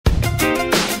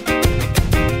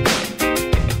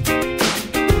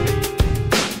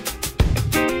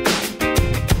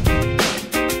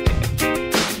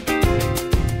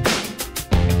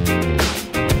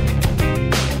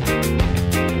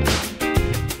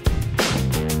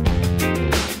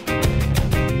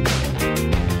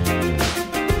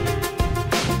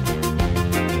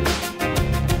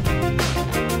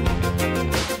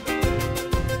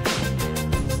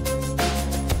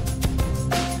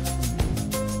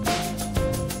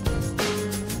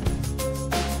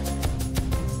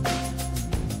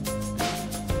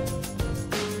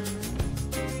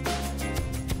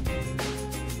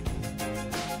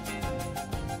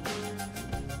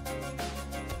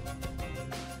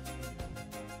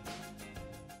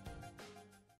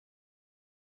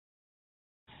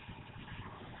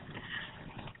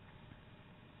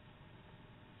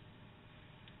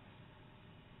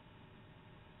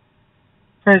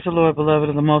Praise the Lord, beloved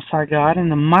of the Most High God, in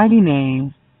the mighty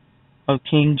name of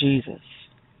King Jesus.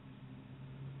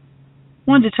 I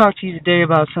wanted to talk to you today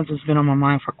about something that's been on my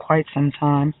mind for quite some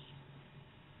time,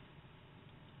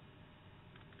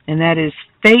 and that is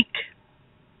fake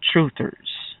truthers.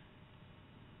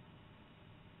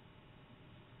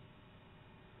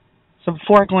 So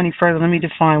before I go any further, let me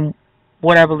define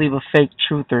what I believe a fake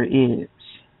truther is.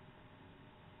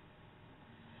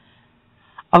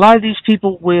 A lot of these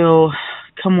people will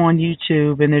come on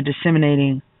YouTube and they're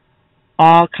disseminating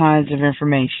all kinds of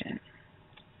information.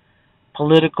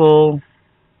 Political,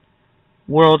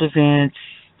 world events,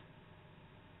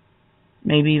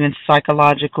 maybe even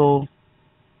psychological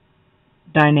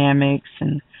dynamics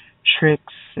and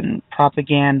tricks and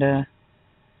propaganda.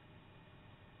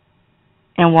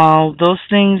 And while those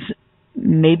things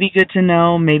may be good to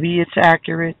know, maybe it's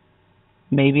accurate,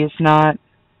 maybe it's not,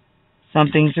 some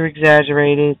things are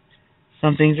exaggerated,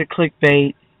 some things are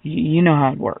clickbait, you know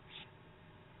how it works.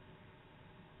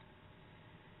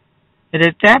 But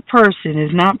if that person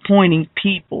is not pointing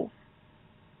people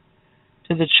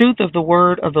to the truth of the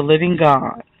Word of the living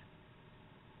God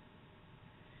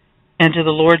and to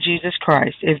the Lord Jesus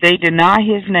Christ, if they deny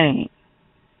His name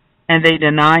and they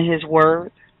deny His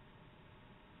Word,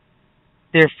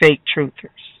 they're fake truthers.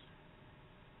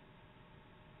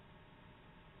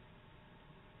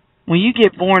 When you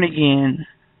get born again,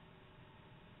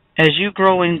 as you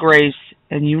grow in grace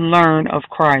and you learn of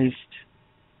Christ,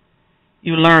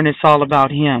 you learn it's all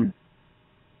about Him.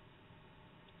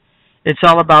 It's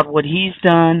all about what He's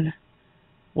done,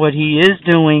 what He is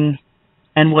doing,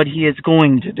 and what He is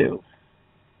going to do.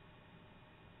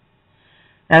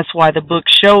 That's why the book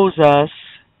shows us,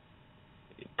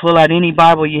 pull out any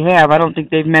Bible you have, I don't think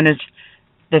they've managed,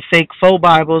 the fake faux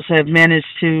Bibles have managed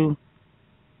to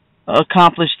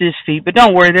accomplish this feat, but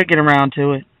don't worry, they'll get around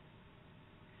to it.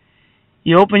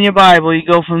 You open your Bible, you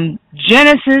go from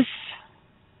Genesis,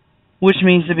 which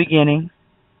means the beginning,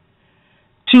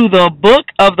 to the book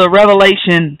of the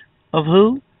Revelation of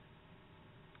who?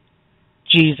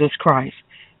 Jesus Christ.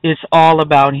 It's all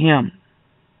about Him.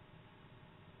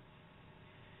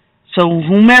 So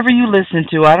whomever you listen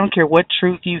to, I don't care what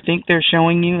truth you think they're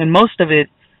showing you, and most of it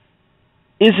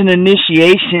is an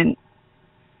initiation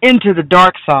into the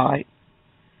dark side,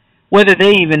 whether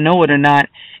they even know it or not.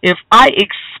 If I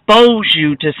expose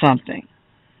you to something,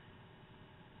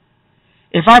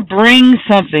 if I bring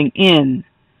something in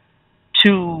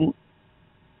to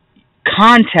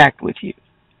contact with you,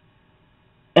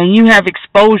 and you have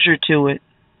exposure to it,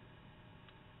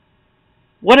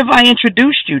 what have I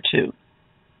introduced you to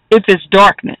if it's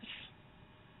darkness?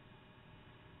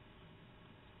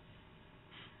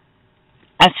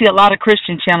 I see a lot of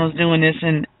Christian channels doing this,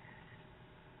 and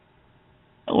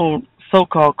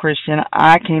so-called Christian,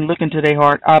 I can't look into their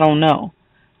heart. I don't know.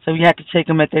 So you have to take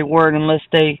them at their word unless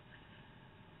they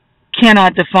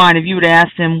cannot define. If you would ask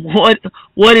them,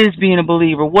 what is being a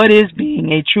believer? What is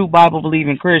being a true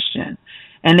Bible-believing Christian?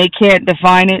 And they can't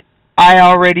define it, I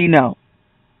already know.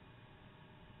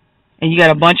 And you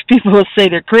got a bunch of people who say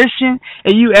they're Christian,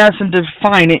 and you ask them to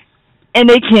define it, and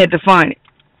they can't define it.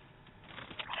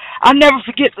 I'll never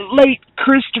forget the late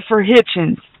Christopher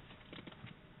Hitchens.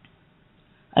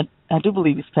 I do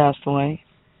believe he's passed away.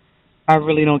 I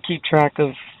really don't keep track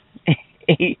of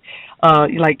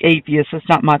like atheists. It's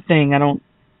not my thing. I'm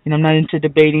not into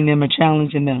debating them or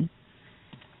challenging them.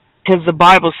 Because the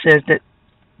Bible says that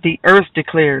the earth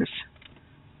declares,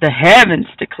 the heavens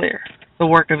declare the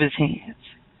work of His hands.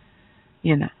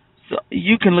 So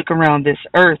you can look around this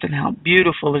earth and how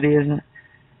beautiful it is. And,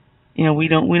 we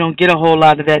don't get a whole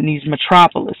lot of that in these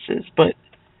metropolises, but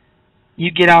you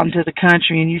get out into the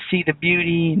country and you see the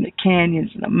beauty and the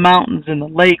canyons and the mountains and the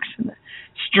lakes and the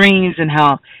streams, and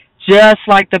how, just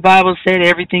like the Bible said,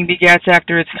 everything begats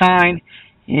after its kind,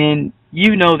 and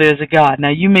there's a God. Now,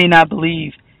 you may not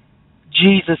believe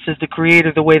Jesus is the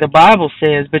creator the way the Bible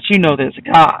says, but there's a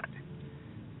God.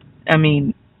 I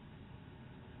mean,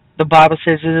 the Bible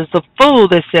says it is the fool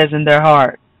that says in their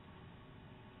heart,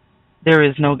 there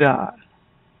is no God.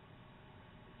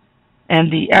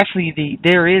 And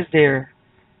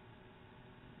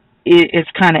it's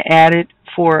kind of added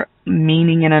for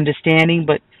meaning and understanding,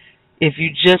 but if you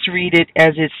just read it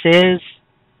as it says,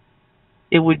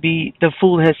 it would be, the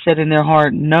fool has said in their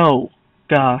heart, no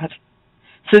God.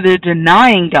 So they're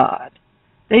denying God.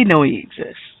 They know He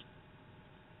exists.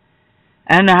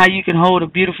 I don't know how you can hold a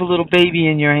beautiful little baby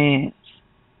in your hands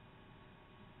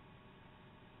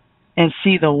and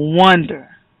see the wonder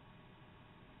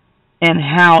and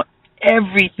how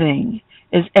everything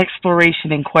is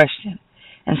exploration and question.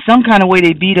 And some kind of way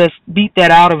they beat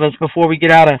that out of us before we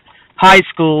get out of high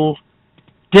school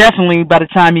Definitely by the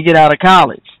time you get out of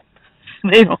college.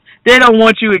 They don't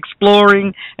want you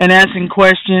exploring and asking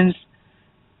questions.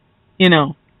 You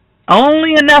know,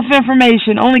 only enough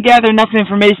information, only gather enough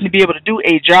information to be able to do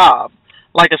a job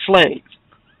like a slave.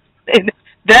 And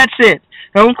that's it.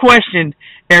 Don't question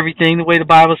everything the way the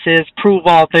Bible says, prove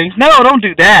all things. No, don't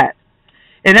do that.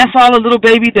 And that's all a little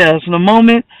baby does. From the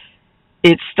moment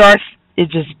it starts,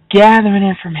 it's just gathering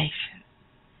information,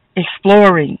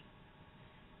 exploring.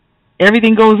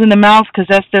 Everything goes in the mouth because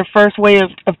that's their first way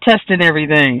of testing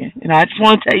everything. And I just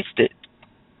want to taste it.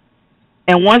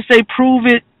 And once they prove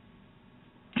it,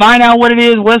 find out what it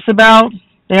is, what it's about,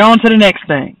 they're on to the next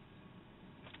thing.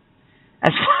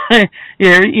 That's why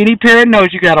any parent knows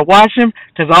you got to watch them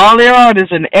because all they're on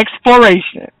is an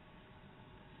exploration.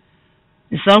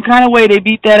 In some kind of way, they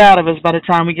beat that out of us by the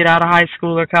time we get out of high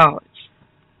school or college.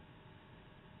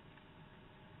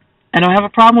 I don't have a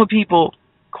problem with people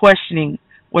questioning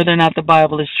whether or not the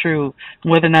Bible is true,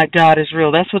 whether or not God is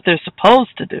real. That's what they're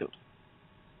supposed to do.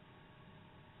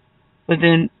 But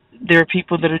then there are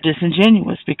people that are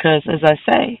disingenuous because, as I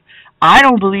say, I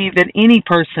don't believe that any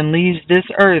person leaves this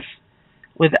earth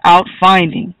without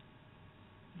finding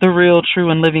the real, true,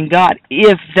 and living God,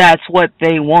 if that's what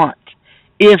they want,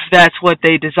 if that's what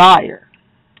they desire.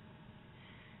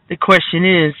 The question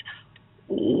is,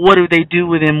 what do they do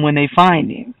with him when they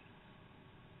find him?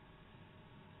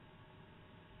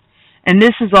 And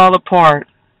this is all a part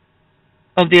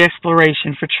of the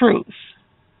exploration for truth.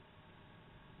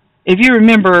 If you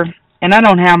remember, and I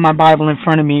don't have my Bible in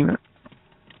front of me,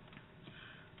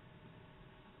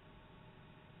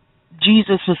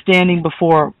 Jesus was standing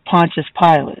before Pontius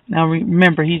Pilate. Now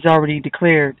remember, he's already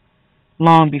declared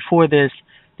long before this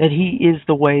that he is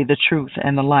the way, the truth,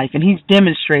 and the life. And he's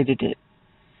demonstrated it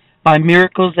by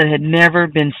miracles that had never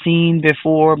been seen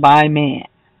before by man.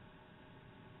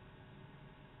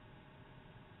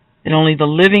 That only the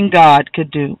living God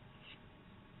could do.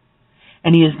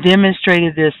 And he has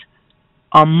demonstrated this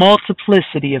a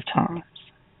multiplicity of times.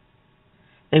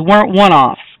 They weren't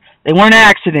one-offs. They weren't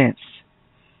accidents.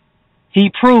 He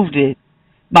proved it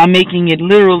by making it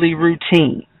literally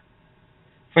routine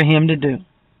for him to do.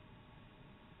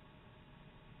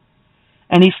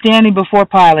 And he's standing before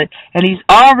Pilate, and he's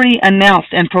already announced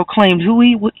and proclaimed who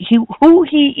he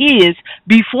is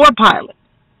before Pilate.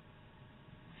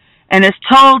 And has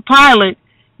told Pilate,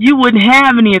 you wouldn't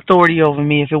have any authority over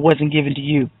me if it wasn't given to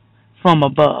you from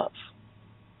above.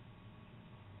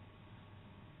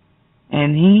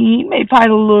 And he made Pilate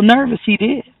a little nervous. He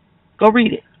did. Go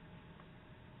read it.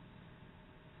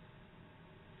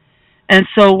 And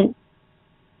so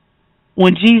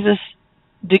when Jesus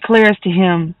declares to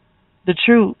him the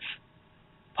truth,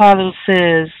 Pilate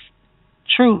says,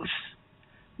 truth.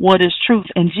 What is truth?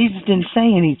 And Jesus didn't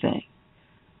say anything.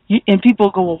 And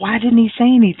people go, well, why didn't he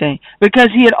say anything? Because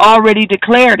he had already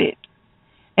declared it.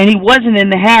 And he wasn't in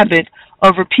the habit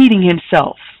of repeating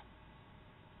himself.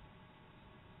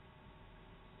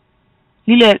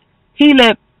 He let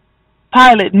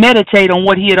Pilate meditate on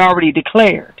what he had already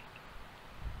declared.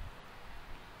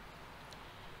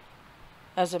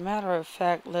 As a matter of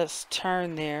fact, let's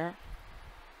turn there.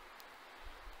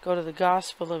 Go to the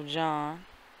Gospel of John,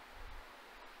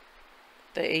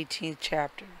 the 18th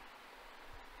chapter.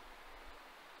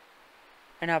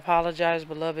 And I apologize,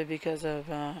 beloved, because of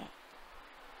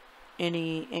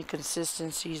any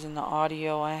inconsistencies in the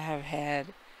audio. I have had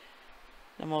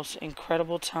the most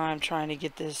incredible time trying to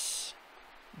get this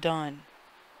done.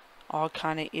 All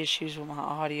kind of issues with my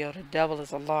audio. The devil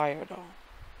is a liar, though.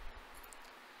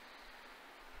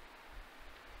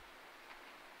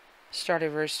 Start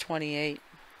at verse 28.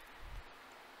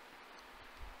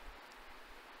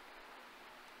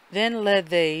 Then led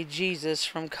they Jesus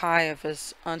from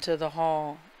Caiaphas unto the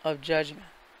hall of judgment.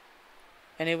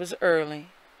 And it was early,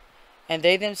 and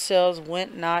they themselves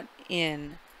went not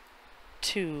in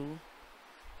to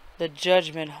the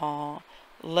judgment hall,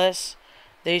 lest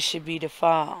they should be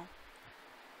defiled,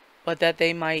 but that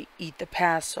they might eat the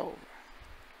Passover.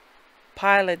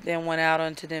 Pilate then went out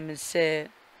unto them and said,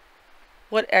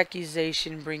 what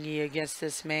accusation bring ye against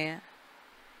this man?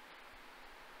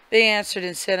 They answered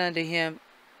and said unto him,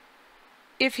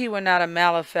 if he were not a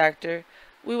malefactor,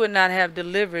 we would not have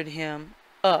delivered him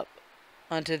up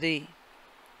unto thee.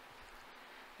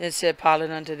 Then said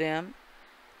Pilate unto them,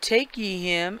 take ye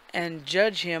him and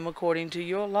judge him according to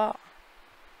your law.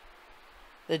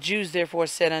 The Jews therefore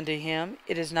said unto him,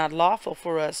 it is not lawful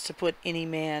for us to put any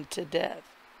man to death,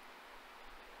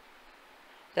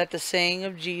 that the saying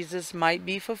of Jesus might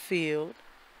be fulfilled,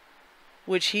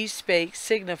 which he spake,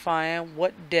 signifying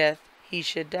what death he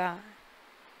should die.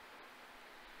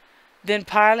 Then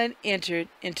Pilate entered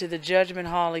into the judgment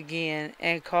hall again,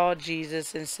 and called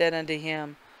Jesus, and said unto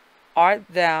him, Art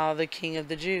thou the King of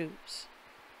the Jews?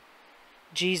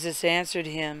 Jesus answered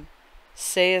him,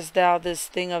 Sayest thou this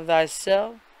thing of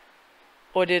thyself,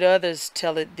 or did others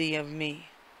tell it thee of me?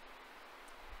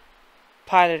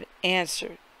 Pilate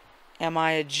answered, Am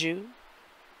I a Jew?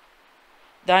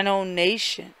 Thine own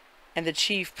nation and the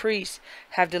chief priests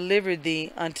have delivered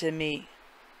thee unto me.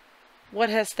 What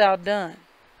hast thou done?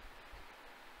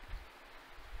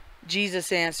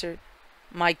 Jesus answered,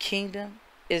 My kingdom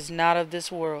is not of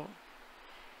this world.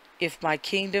 If my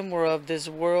kingdom were of this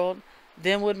world,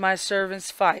 then would my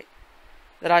servants fight,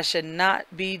 that I should not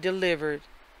be delivered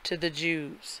to the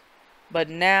Jews. But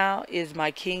now is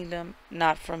my kingdom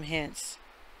not from hence.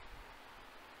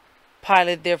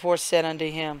 Pilate therefore said unto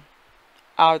him,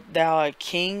 Art thou a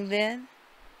king then?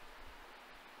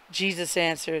 Jesus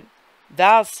answered,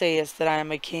 Thou sayest that I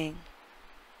am a king.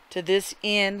 To this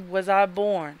end was I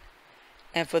born,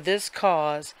 and for this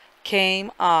cause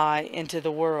came I into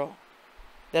the world,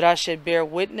 that I should bear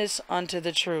witness unto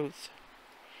the truth.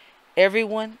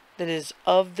 Everyone that is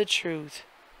of the truth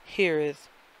heareth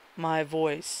my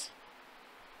voice.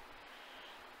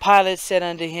 Pilate said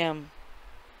unto him,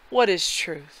 What is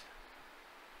truth?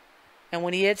 And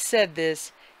when he had said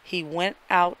this, he went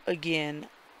out again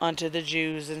unto the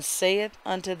Jews, and saith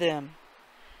unto them,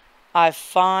 I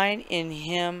find in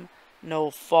him no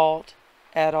fault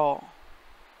at all.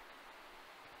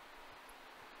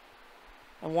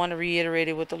 I want to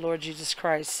reiterate what the Lord Jesus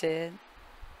Christ said.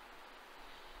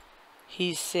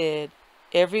 He said,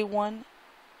 Everyone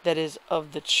that is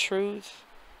of the truth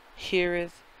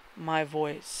heareth my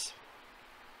voice.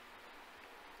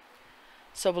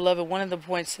 So, beloved, one of the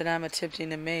points that I'm attempting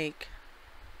to make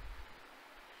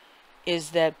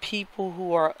is that people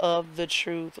who are of the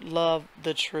truth love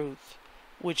the truth,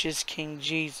 which is King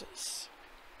Jesus.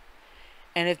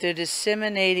 And if they're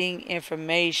disseminating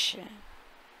information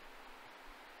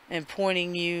and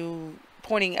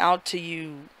pointing out to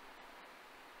you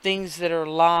things that are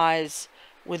lies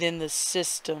within the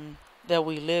system that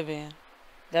we live in,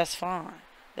 that's fine.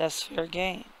 That's fair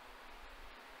game.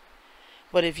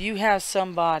 But if you have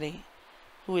somebody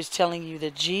who is telling you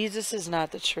that Jesus is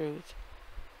not the truth,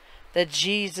 that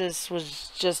Jesus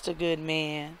was just a good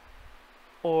man,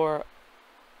 or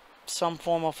some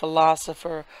form of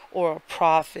philosopher, or a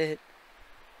prophet,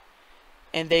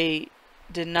 and they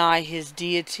deny his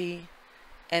deity,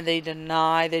 and they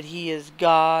deny that he is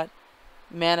God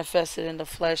manifested in the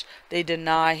flesh, they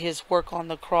deny his work on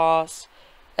the cross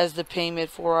as the payment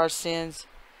for our sins,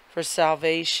 for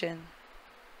salvation.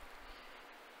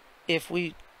 If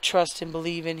we trust and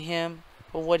believe in him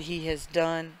for what he has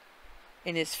done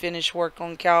in his finished work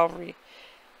on Calvary,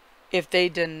 if they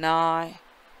deny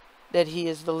that he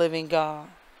is the living God,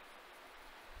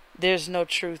 there's no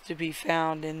truth to be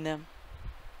found in them.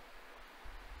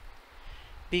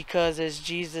 Because as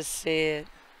Jesus said,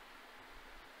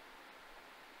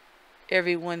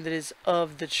 everyone that is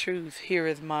of the truth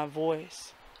heareth my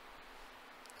voice.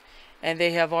 And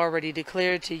they have already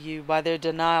declared to you by their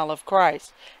denial of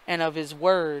Christ and of his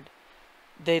word,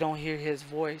 they don't hear his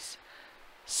voice.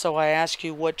 So I ask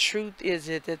you, what truth is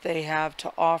it that they have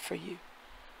to offer you?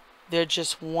 They're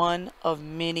just one of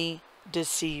many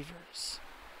deceivers.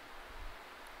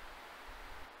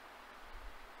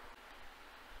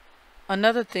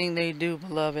 Another thing they do,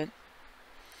 beloved,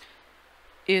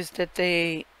 is that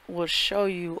they will show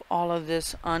you all of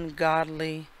this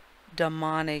ungodly,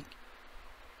 demonic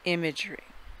imagery.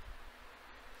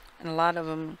 And a lot of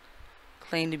them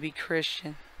claim to be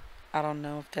Christian. I don't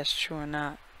know if that's true or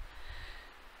not.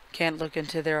 Can't look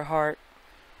into their heart.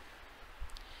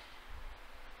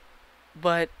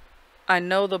 But I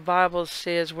know the Bible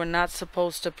says we're not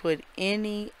supposed to put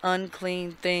any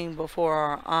unclean thing before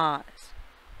our eyes.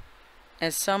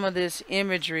 And some of this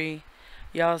imagery,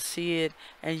 y'all see it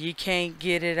and you can't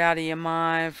get it out of your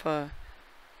mind for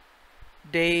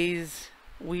days,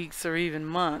 weeks, or even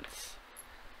months,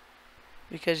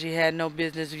 because you had no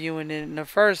business viewing it in the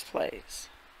first place.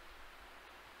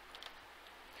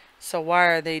 So why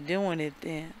are they doing it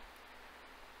then?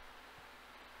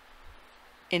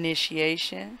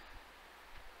 Initiation,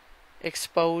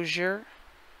 exposure.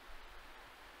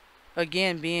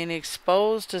 Again, being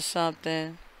exposed to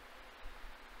something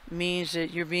means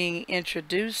that you're being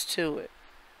introduced to it.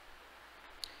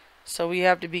 So we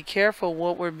have to be careful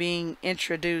what we're being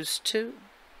introduced to.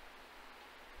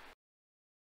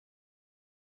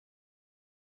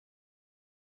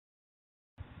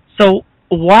 So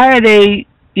why are they,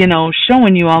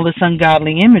 showing you all this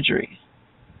ungodly imagery?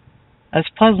 That's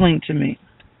puzzling to me.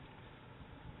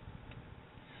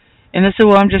 And this is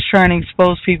well, I'm just trying to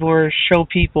expose people or show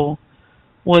people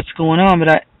what's going on,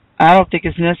 but I don't think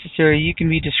it's necessary. You can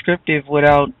be descriptive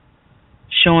without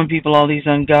showing people all these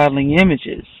ungodly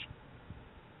images.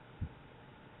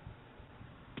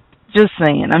 Just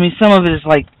saying. I mean, some of it is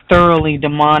like thoroughly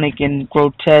demonic and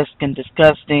grotesque and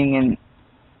disgusting, and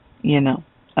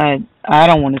I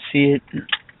don't want to see it,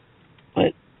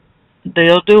 but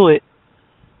they'll do it.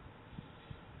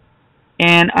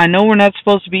 And I know we're not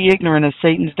supposed to be ignorant of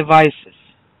Satan's devices.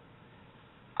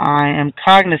 I am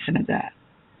cognizant of that.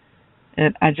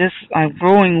 And I'm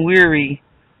growing weary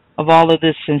of all of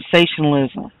this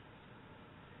sensationalism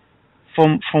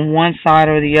from one side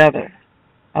or the other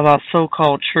about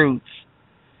so-called truths.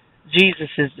 Jesus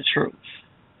is the truth.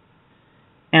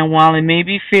 And while it may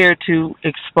be fair to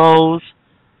expose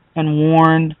and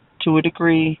warn to a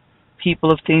degree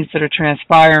people of things that are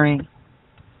transpiring,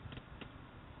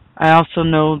 I also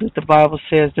know that the Bible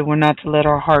says that we're not to let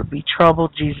our heart be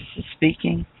troubled. Jesus is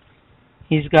speaking.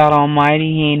 He's God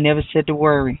Almighty. He ain't never said to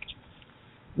worry.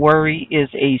 Worry is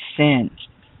a sin,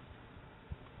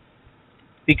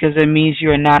 because it means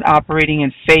you are not operating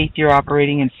in faith, you're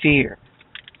operating in fear.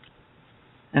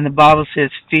 And the Bible says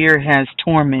fear has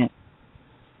torment.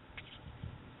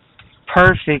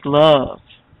 Perfect love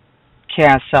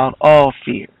casts out all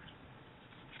fear.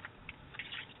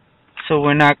 So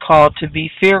we're not called to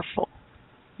be fearful.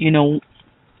 One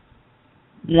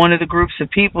of the groups of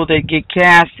people that get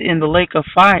cast in the lake of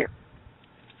fire,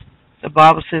 the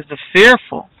Bible says the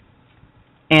fearful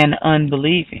and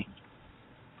unbelieving.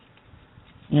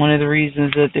 One of the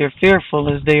reasons that they're fearful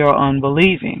is they are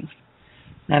unbelieving.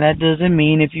 Now that doesn't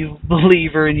mean if you're a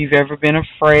believer and you've ever been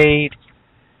afraid,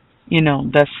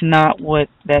 that's not what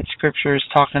that scripture is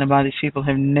talking about. These people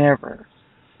have never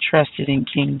trusted in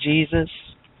King Jesus.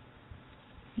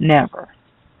 Never.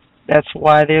 That's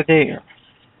why they're there.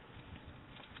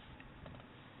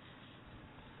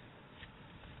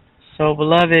 So,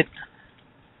 beloved,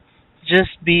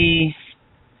 just be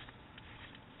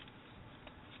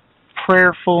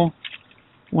prayerful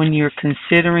when you're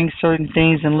considering certain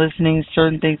things and listening to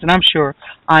certain things. And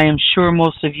I am sure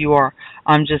most of you are.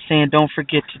 I'm just saying don't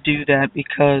forget to do that,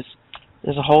 because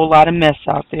there's a whole lot of mess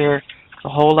out there. There's a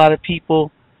whole lot of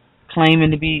people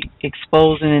claiming to be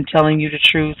exposing and telling you the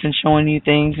truth and showing you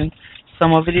things. And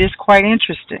some of it is quite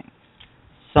interesting.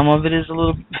 Some of it is a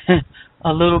little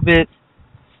bit,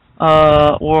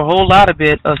 or a whole lot of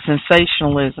it of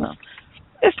sensationalism.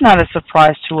 It's not a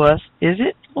surprise to us, is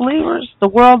it, believers? The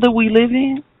world that we live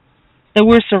in, that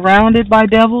we're surrounded by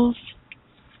devils.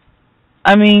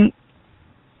 I mean,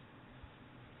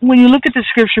 when you look at the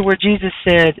scripture where Jesus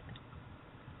said,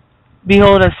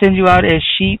 "Behold, I send you out as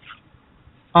sheep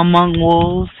among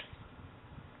wolves.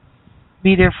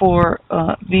 Be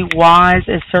wise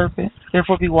as serpents.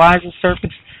 Therefore be wise as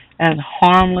serpents and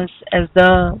harmless as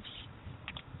doves."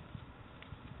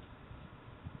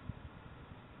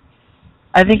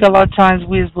 I think a lot of times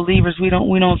we as believers we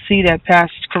don't see that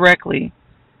passage correctly.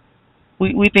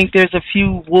 We think there's a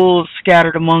few wolves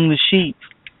scattered among the sheep.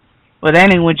 But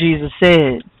that ain't what Jesus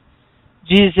said.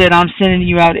 Jesus said, "I'm sending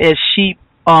you out as sheep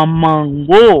among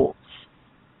wolves."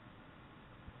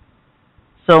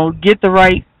 So get the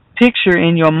right picture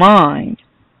in your mind.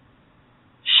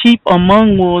 Sheep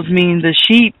among wolves means the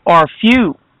sheep are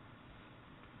few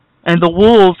and the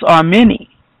wolves are many.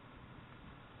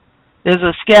 There's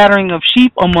a scattering of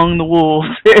sheep among the wolves.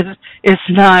 It's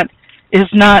not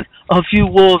a few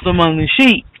wolves among the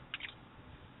sheep.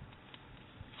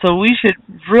 So we should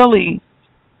really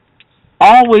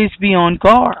always be on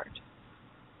guard.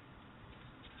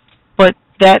 But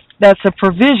that's a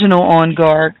provisional on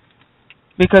guard,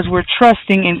 because we're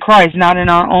trusting in Christ, not in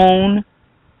our own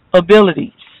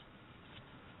abilities.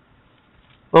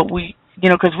 But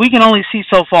because we can only see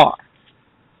so far.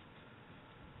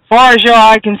 Far as your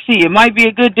eye can see. It might be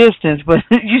a good distance, but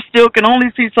you still can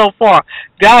only see so far.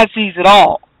 God sees it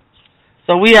all.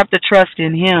 So we have to trust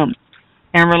in Him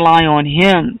and rely on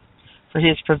Him for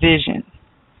His provision.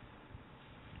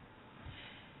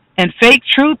 And fake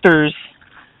truthers,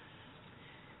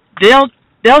 they'll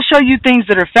show you things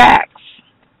that are facts,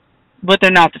 but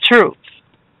they're not the truth.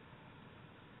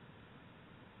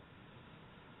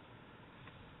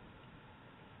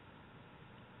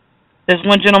 There's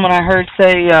one gentleman I heard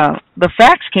say, the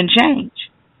facts can change.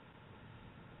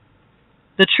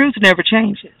 The truth never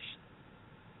changes.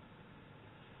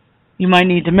 You might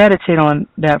need to meditate on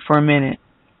that for a minute.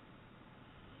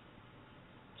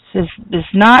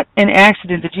 It's not an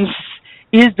accident that Jesus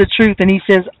is the truth, and He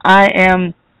says, "I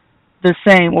am the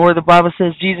same," or the Bible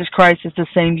says Jesus Christ is the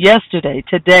same yesterday,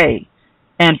 today,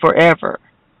 and forever.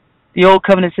 The Old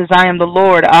Covenant says, I am the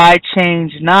Lord, I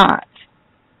change not.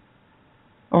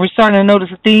 Are we starting to notice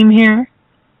a theme here?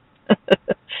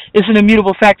 It's an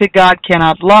immutable fact that God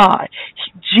cannot lie.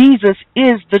 Jesus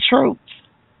is the truth.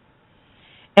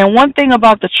 And one thing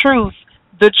about the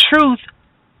truth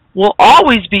will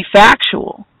always be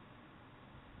factual.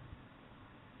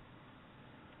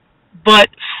 But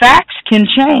facts can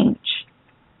change.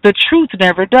 The truth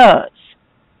never does.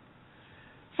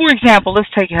 For example, let's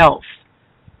take health.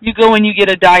 You go and you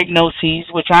get a diagnosis,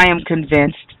 which I am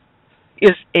convinced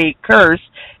is a curse,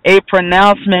 a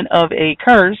pronouncement of a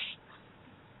curse.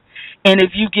 And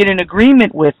if you get in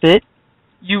agreement with it,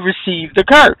 you receive the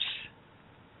curse.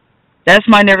 That's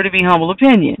my never to be humble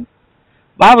opinion.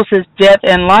 Bible says death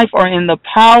and life are in the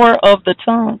power of the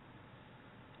tongue.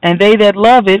 And they that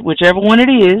love it, whichever one it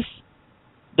is,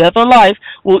 death or life,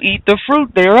 will eat the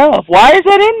fruit thereof. Why is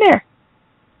that in there?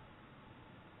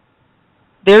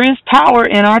 There is power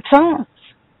in our tongues.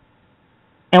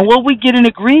 And what we get in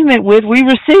agreement with, we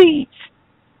receive.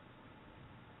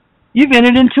 You've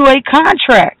entered into a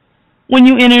contract when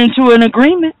you enter into an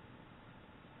agreement.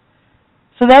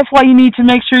 So that's why you need to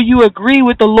make sure you agree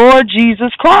with the Lord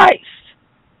Jesus Christ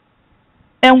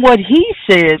and what He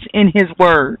says in His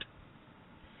Word.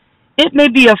 It may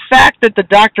be a fact that the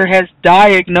doctor has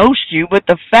diagnosed you, but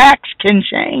the facts can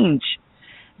change.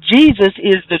 Jesus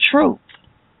is the truth.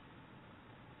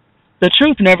 The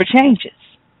truth never changes.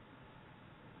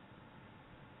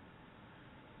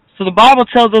 So the Bible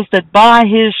tells us that by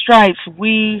His stripes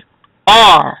we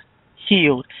are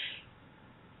healed.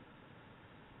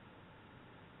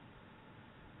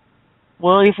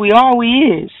 Well, if we are, we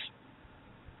is.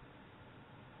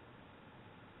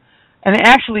 And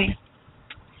actually,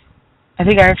 I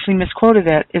think I actually misquoted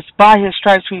that. It's by His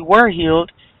stripes we were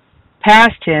healed,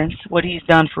 past tense, what He's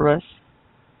done for us.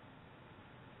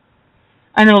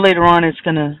 I know later on it's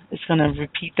gonna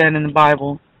repeat that in the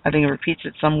Bible. I think it repeats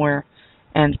it somewhere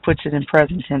and puts it in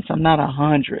present tense. I'm not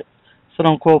 100, so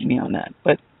don't quote me on that.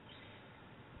 But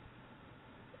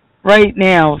right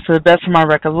now, to the best of my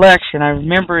recollection, I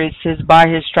remember it says, by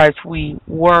His stripes we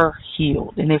were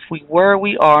healed. And if we were,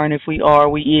 we are, and if we are,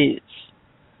 we is.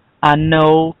 I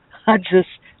know I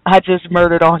just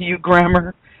murdered all you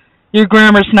grammar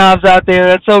snobs out there.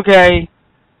 That's okay.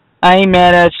 I ain't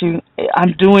mad at you.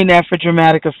 I'm doing that for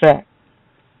dramatic effect.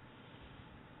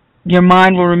 Your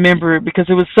mind will remember it because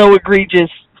it was so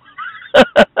egregious.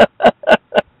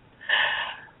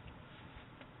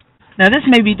 Now, this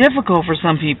may be difficult for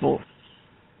some people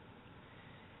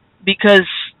because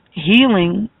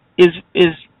healing is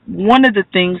one of the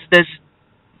things that's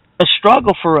a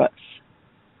struggle for us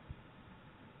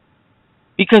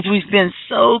because we've been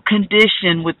so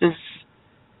conditioned with this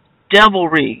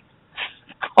devilry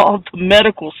called the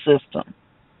medical system.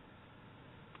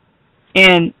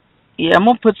 And yeah, I'm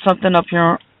going to put something up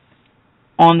here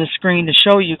on the screen to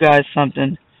show you guys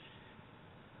something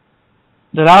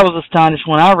that I was astonished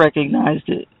when I recognized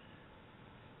it.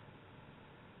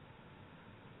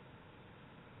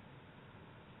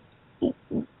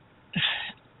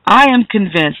 I am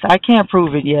convinced, I can't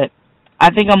prove it yet,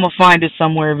 I think I'm going to find it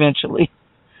somewhere eventually,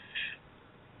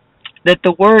 that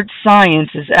the word science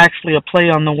is actually a play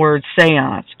on the word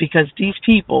seance, because these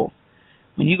people,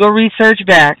 when you go research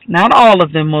back, not all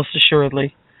of them most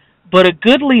assuredly, but a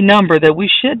goodly number that we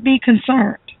should be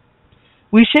concerned.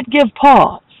 We should give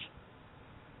pause.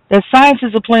 That science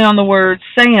is a play on the word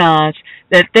seance,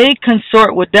 that they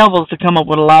consort with devils to come up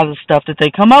with a lot of the stuff that they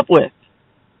come up with.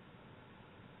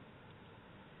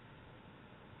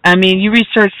 I mean, you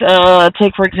research,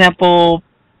 take for example,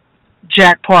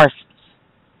 Jack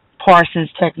Parsons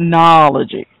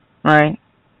technology, right?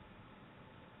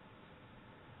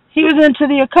 He was into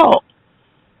the occult.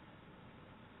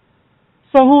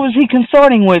 So who was he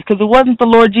consorting with? Because it wasn't the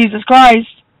Lord Jesus Christ.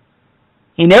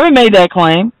 He never made that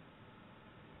claim.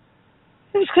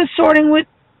 He was consorting with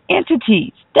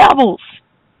entities, devils.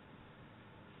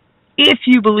 If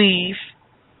you believe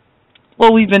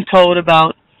what we've been told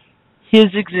about His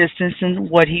existence and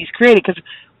what He's created. Because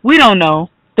we don't know.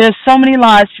 There's so many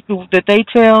lies that they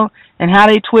tell and how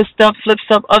they twist up, flips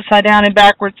up, upside down and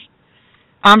backwards.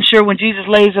 I'm sure when Jesus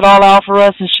lays it all out for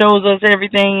us and shows us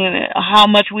everything and how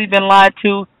much we've been lied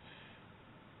to,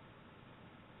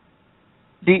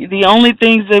 the only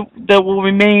things that will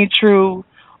remain true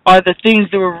are the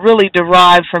things that were really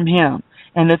derived from Him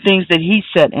and the things that He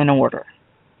set in order,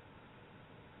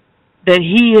 that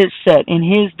He has set in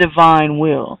His divine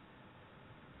will.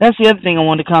 That's the other thing I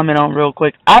wanted to comment on real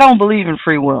quick. I don't believe in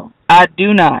free will. I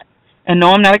do not. And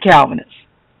no, I'm not a Calvinist.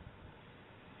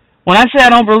 When I say I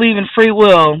don't believe in free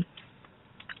will,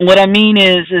 what I mean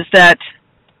is that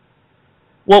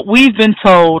what we've been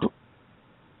told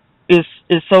is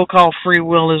so-called free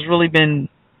will has really been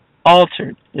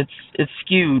altered. It's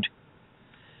skewed.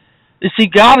 You see,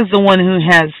 God is the one who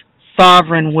has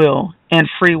sovereign will and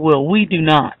free will. We do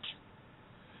not.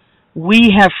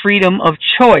 We have freedom of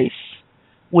choice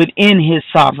within his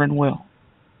sovereign will.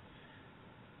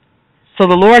 So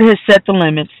the Lord has set the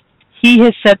limits. He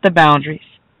has set the boundaries.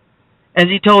 As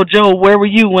he told Job, where were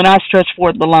you when I stretched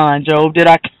forth the line, Job? Did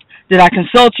I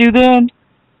consult you then?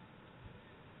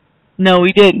 No,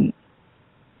 he didn't.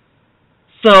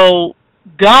 So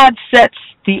God sets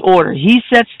the order. He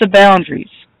sets the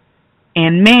boundaries.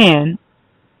 And man,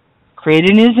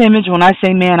 created in his image, when I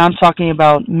say man, I'm talking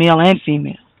about male and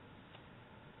female,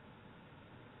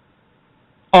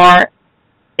 are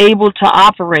able to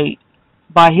operate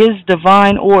by his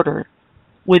divine order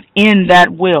within that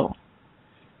will.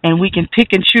 And we can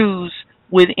pick and choose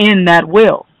within that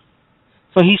will.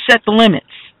 So he set the limits.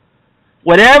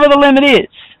 Whatever the limit is,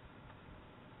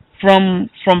 from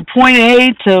point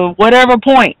A to whatever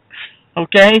point,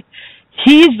 okay?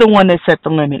 He's the one that set the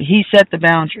limit. He set the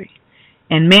boundary.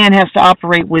 And man has to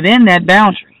operate within that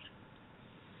boundary.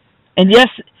 And yes,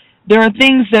 there are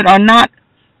things that are not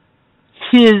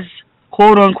his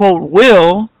quote-unquote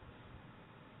will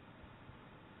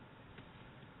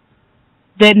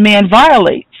that man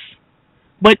violates.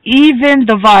 But even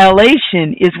the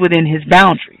violation is within his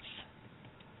boundaries.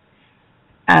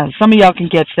 Some of y'all can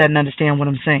catch that and understand what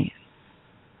I'm saying.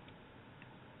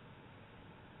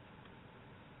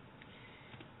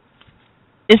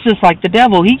 It's just like the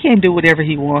devil. He can't do whatever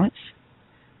he wants.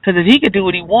 Because if he could do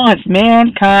what he wants,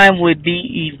 mankind would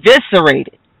be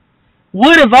eviscerated.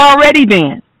 Would have already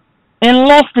been in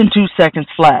less than 2 seconds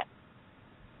flat.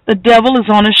 The devil is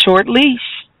on a short leash.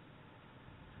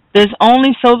 There's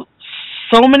only so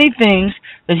many things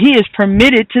that he is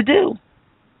permitted to do.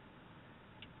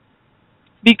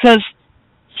 Because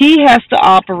he has to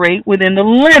operate within the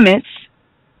limits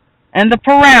and the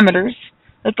parameters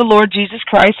that the Lord Jesus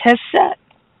Christ has set.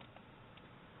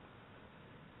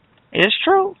 It's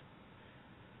true.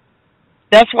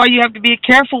 That's why you have to be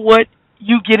careful what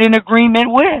you get in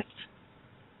agreement with.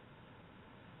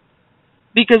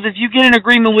 Because if you get in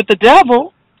agreement with the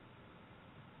devil,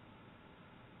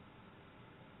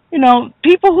 you know,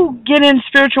 people who get in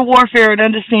spiritual warfare and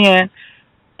understand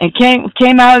and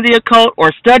came out of the occult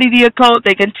or study the occult,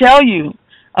 they can tell you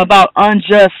about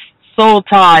unjust soul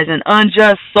ties and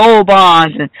unjust soul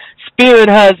bonds and spirit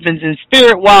husbands and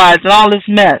spirit wives and all this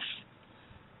mess.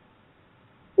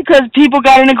 Because people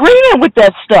got in agreement with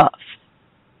that stuff.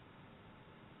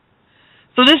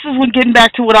 So this is when getting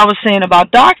back to what I was saying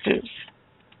about doctors.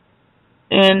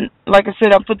 And like I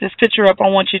said, I put this picture up I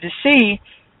want you to see.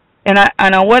 And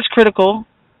I was critical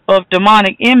of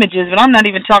demonic images, but I'm not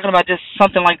even talking about just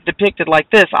something like depicted like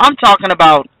this. I'm talking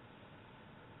about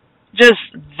just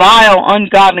vile,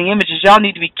 ungodly images. Y'all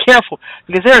need to be careful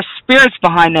because there are spirits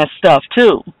behind that stuff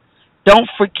too. Don't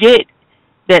forget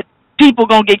that people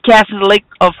gonna get cast in the lake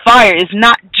of fire. It's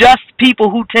not just people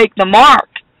who take the mark.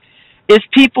 It's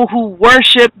people who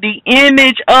worship the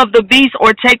image of the beast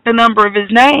or take the number of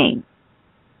his name.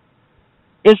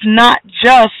 It's not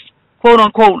just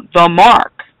quote-unquote the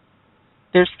mark.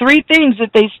 There's 3 things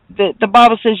that the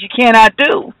Bible says you cannot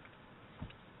do.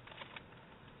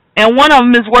 And one of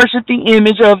them is worship the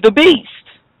image of the beast.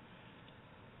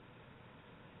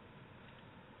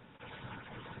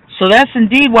 So that's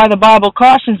indeed why the Bible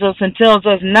cautions us and tells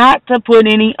us not to put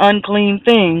any unclean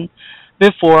thing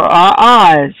before our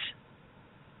eyes.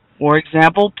 For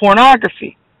example,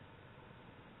 pornography.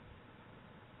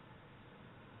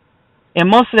 And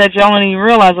most of that y'all don't even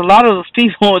realize a lot of those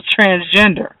people are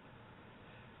transgender.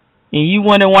 And you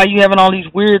wonder why you having all these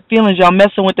weird feelings, y'all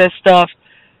messing with that stuff.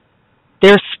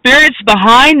 There's spirits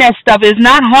behind that stuff. It's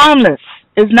not harmless.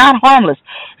 It's not harmless.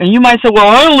 And you might say, well,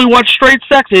 I only watch straight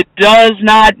sex. It does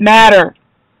not matter.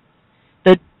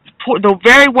 The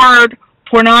very word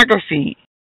pornography,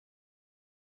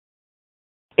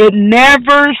 it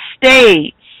never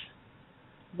stays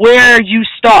where you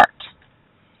start.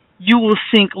 You will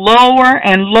sink lower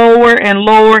and lower and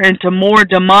lower into more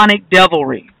demonic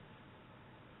devilry.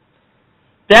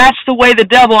 That's the way the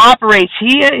devil operates.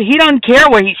 He doesn't care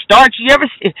where he starts.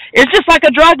 It's just like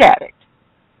a drug addict.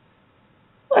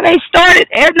 When they started,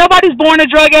 nobody's born a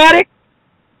drug addict.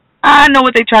 I know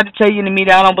what they tried to tell you in the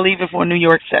media. I don't believe it for a New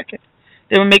York second.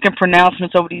 They were making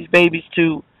pronouncements over these babies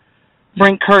to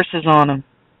bring curses on them.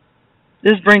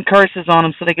 Just bring curses on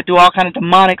them so they could do all kind of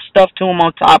demonic stuff to them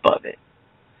on top of it.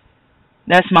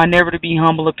 That's my never to be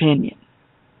humble opinion.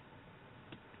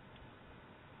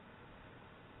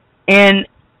 And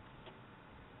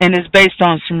And it's based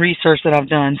on some research that I've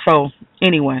done. So,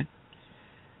 anyway.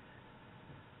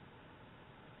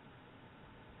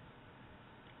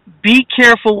 Be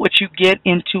careful what you get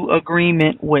into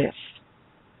agreement with.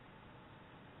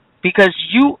 Because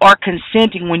you are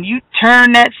consenting. When you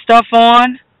turn that stuff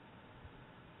on,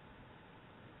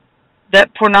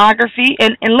 that pornography,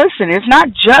 and listen, it's not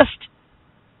just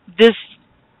this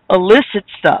illicit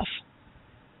stuff.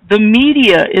 The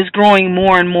media is growing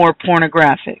more and more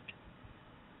pornographic.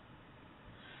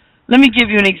 Let me give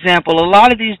you an example. A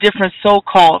lot of these different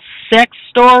so-called sex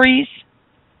stories,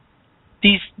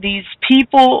 these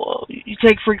people, you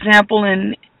take for example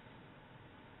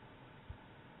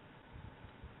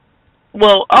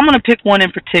well, I'm going to pick one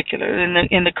in particular.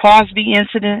 In the Cosby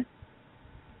incident,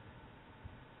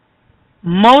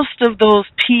 most of those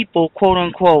people, quote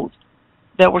unquote,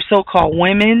 that were so-called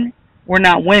women were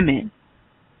not women.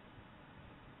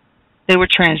 They were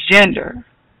transgender.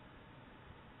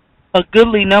 A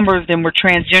goodly number of them were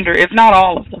transgender, if not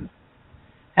all of them.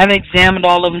 I haven't examined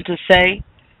all of them to say,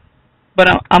 but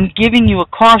I'm giving you a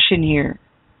caution here.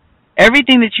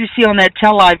 Everything that you see on that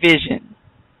television,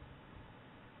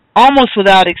 almost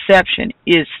without exception,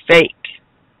 is fake.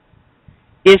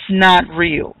 It's not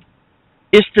real.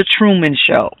 It's the Truman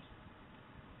Show.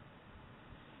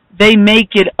 They make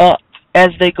it up as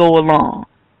they go along,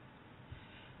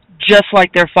 just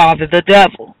like their father, the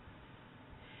devil.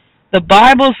 The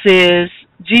Bible says,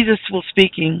 Jesus was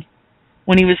speaking,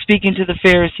 when he was speaking to the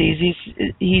Pharisees,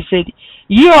 he said,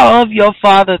 "You are of your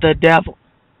father the devil,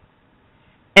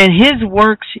 and his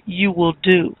works you will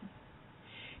do."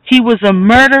 He was a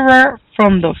murderer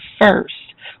from the first.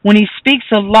 When he speaks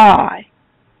a lie,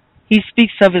 he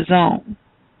speaks of his own,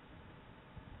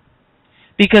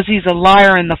 because he's a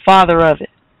liar and the father of it.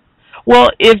 Well,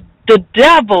 if the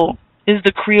devil is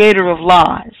the creator of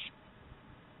lies,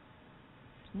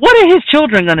 what are his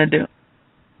children going to do?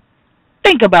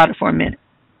 Think about it for a minute.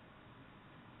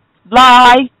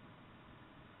 Lie.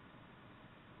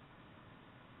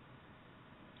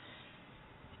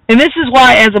 And this is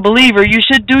why, as a believer, you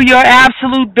should do your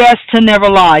absolute best to never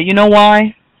lie. You know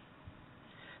why?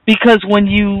 Because when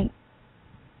you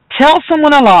tell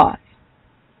someone a lie,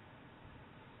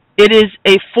 it is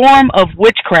a form of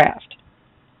witchcraft.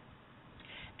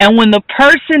 And when the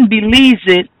person believes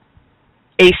it,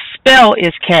 a spell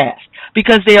is cast,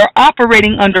 because they are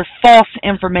operating under false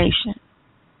information.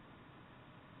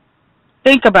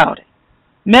 Think about it.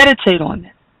 Meditate on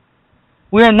it.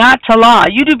 We are not to lie.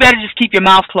 You do better just keep your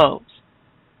mouth closed.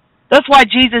 That's why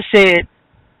Jesus said,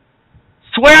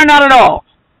 swear not at all,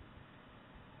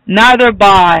 neither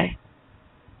by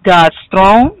God's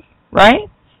throne, right?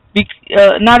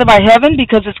 Neither by heaven,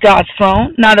 because it's God's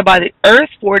throne, neither by the earth,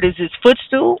 for it is his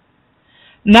footstool,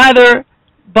 neither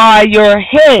by your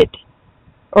head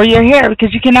or your hair,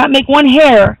 because you cannot make one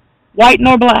hair white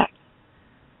nor black.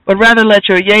 But rather let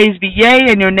your yeas be yea,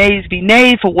 and your nays be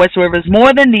nay, for whatsoever is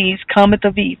more than these cometh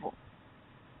of evil.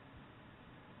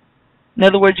 In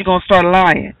other words, you're going to start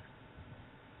lying.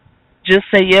 Just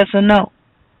say yes or no.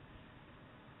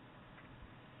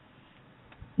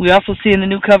 We also see in the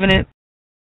New Covenant,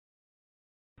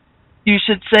 you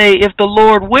should say, if the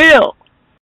Lord will.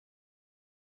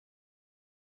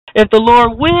 If the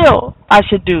Lord will, I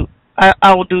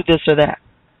will do this or that.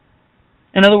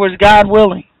 In other words, God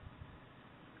willing.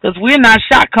 Because we're not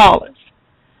shot callers.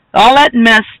 All that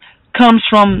mess comes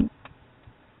from,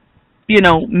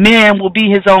 man will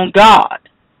be his own God.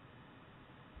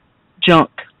 Junk.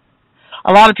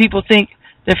 A lot of people think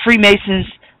that Freemasons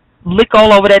lick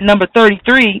all over that number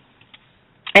 33,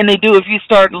 and they do. If you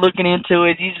start looking into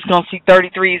it, you're just going to see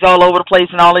 33s all over the place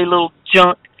and all their little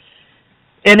junk.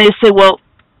 And they say, well,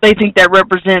 they think that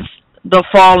represents the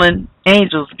fallen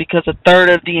angels, because a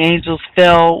third of the angels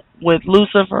fell with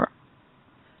Lucifer.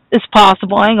 It's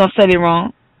possible. I ain't going to say they're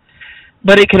wrong.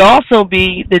 But it could also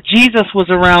be that Jesus was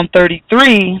around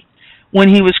 33 when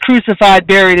he was crucified,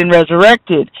 buried, and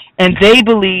resurrected. And they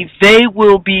believe they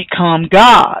will become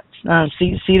gods.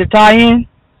 See the tie-in?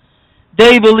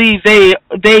 They believe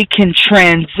they can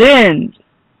transcend.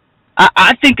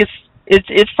 I think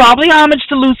it's probably homage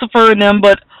to Lucifer and them,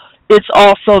 but it's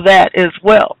also that as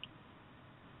well.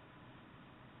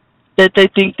 That they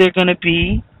think they're going to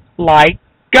be like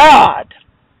God.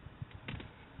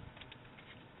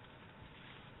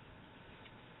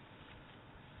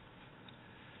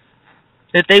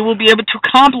 That they will be able to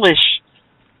accomplish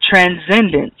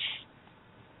transcendence.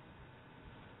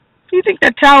 What do you think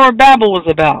that Tower of Babel was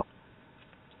about?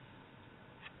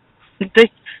 They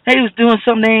was doing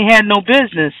something they ain't had no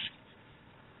business.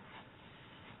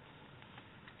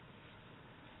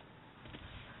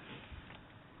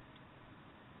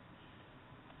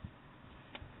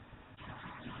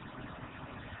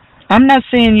 I'm not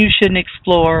saying you shouldn't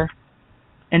explore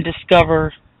and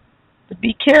discover, but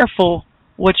be careful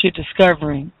what you're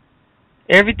discovering.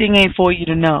 Everything ain't for you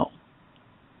to know.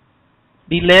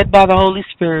 Be led by the Holy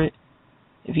Spirit.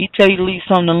 If He tell you to leave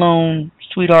something alone,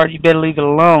 sweetheart, you better leave it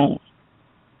alone.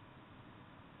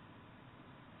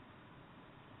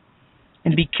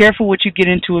 And be careful what you get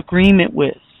into agreement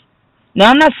with. Now,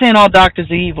 I'm not saying all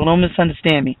doctors are evil. Don't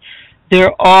misunderstand me.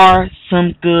 There are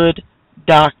some good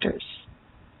doctors.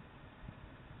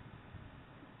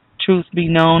 Truth be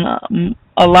known,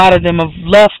 a lot of them have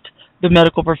left the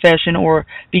medical profession or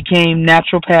became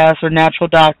naturopaths or natural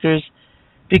doctors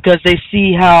because they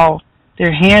see how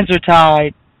their hands are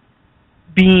tied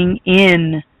being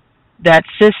in that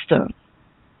system.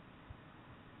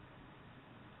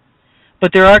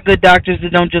 But there are good doctors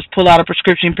that don't just pull out a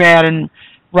prescription pad and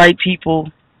write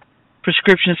people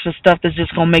prescriptions for stuff that's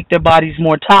just going to make their bodies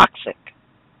more toxic.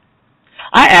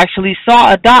 I actually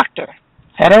saw a doctor,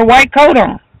 had her white coat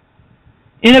on,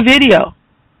 in a video,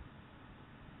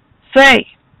 say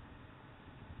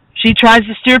she tries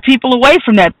to steer people away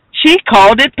from that. She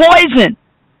called it poison.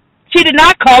 She did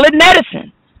not call it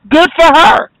medicine. Good for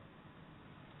her.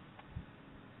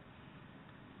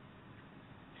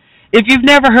 If you've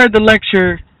never heard the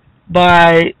lecture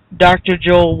by Dr.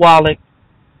 Joel Wallach,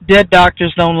 Dead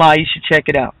Doctors Don't Lie, you should check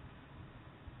it out.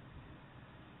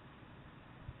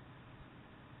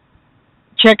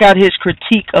 Check out his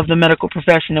critique of the medical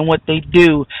profession and what they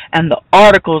do and the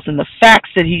articles and the facts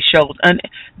that he shows. And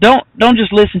don't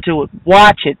just listen to it.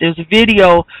 Watch it. There's a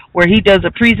video where he does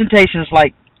a presentation. It's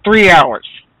like 3 hours.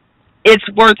 It's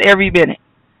worth every minute.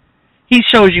 He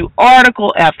shows you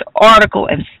article after article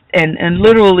and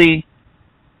literally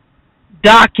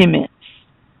documents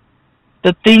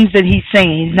the things that he's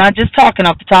saying. He's not just talking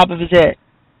off the top of his head.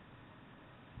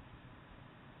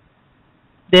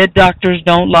 Dead doctors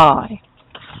don't lie.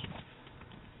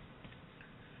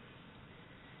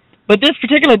 But this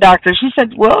particular doctor, she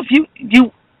said, well, if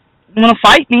you want to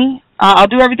fight me, I'll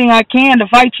do everything I can to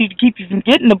fight you to keep you from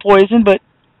getting the poison, but,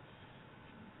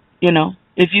 you know,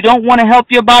 if you don't want to help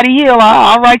your body heal,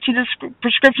 I'll write you the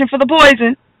prescription for the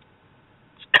poison.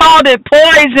 It's called it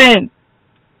poison.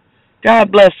 God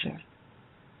bless her.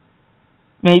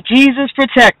 May Jesus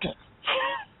protect her.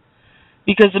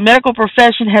 Because the medical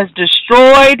profession has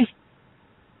destroyed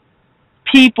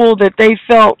people that they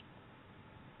felt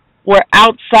were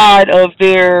outside of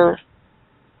their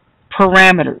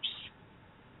parameters.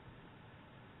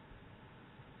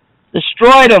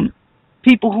 Destroyed them.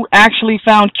 People who actually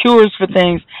found cures for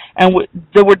things and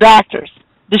there were doctors.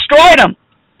 Destroyed them.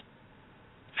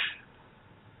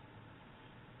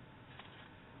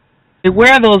 They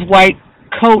wear those white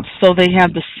coats so they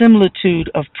have the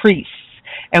similitude of priests.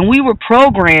 And we were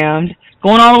programmed,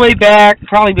 going all the way back,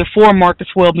 probably before Marcus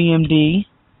Welby, MD.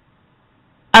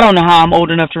 I don't know how I'm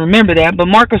old enough to remember that, but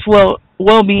Marcus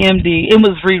Welby, MD, it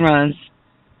was reruns.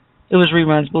 It was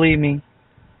reruns, believe me.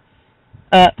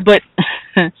 But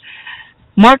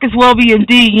Marcus Welby,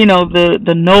 MD, you know,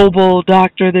 the noble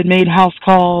doctor that made house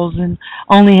calls and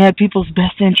only had people's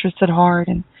best interests at heart,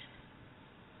 and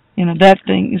you know, that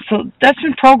thing. So that's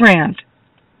been programmed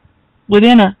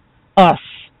within us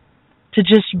to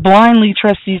just blindly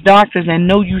trust these doctors, and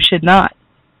no, you should not.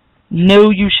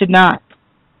 No, you should not.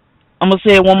 I'm going to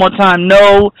say it one more time.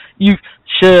 No, you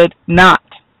should not.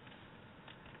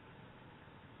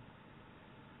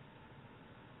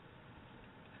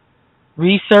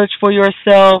 Research for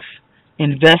yourself.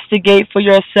 Investigate for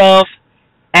yourself.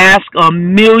 Ask a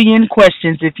million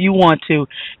questions if you want to.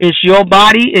 It's your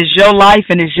body, it's your life,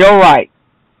 and it's your right.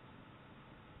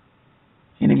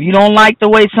 And if you don't like the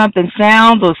way something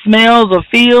sounds or smells or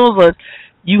feels, or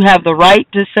you have the right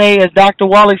to say, as Dr.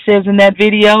 Wallach says in that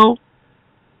video,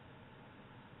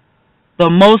 the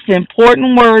most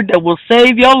important word that will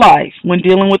save your life when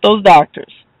dealing with those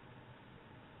doctors.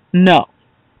 No.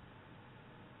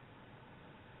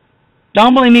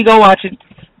 Don't believe me, go watch it.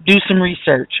 Do some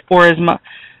research. Or as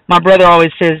my brother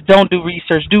always says, don't do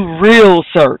research. Do real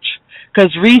search.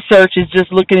 Because research is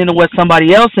just looking into what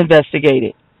somebody else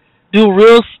investigated. Do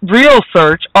real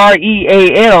search,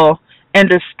 R-E-A-L, and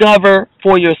discover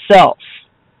for yourself.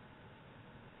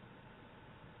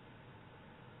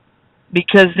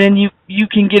 Because then you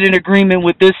can get in agreement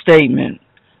with this statement.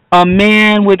 A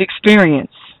man with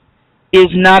experience is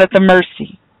not at the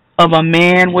mercy of a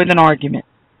man with an argument.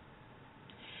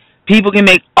 People can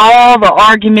make all the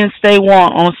arguments they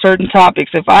want on certain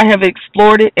topics. If I have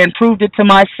explored it and proved it to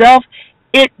myself,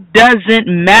 it doesn't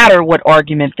matter what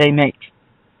argument they make.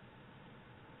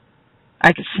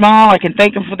 I can smile, I can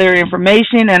thank them for their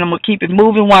information, and I'm going to keep it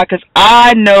moving. Why? Because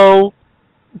I know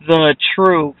the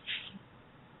truth.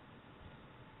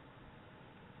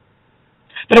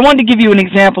 But I wanted to give you an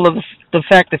example of the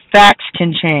fact that facts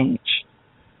can change.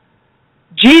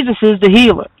 Jesus is the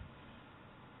healer.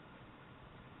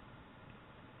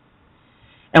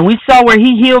 And we saw where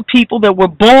he healed people that were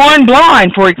born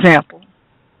blind, for example.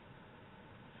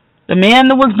 The man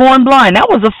that was born blind, that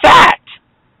was a fact.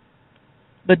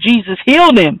 But Jesus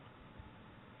healed him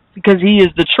because he is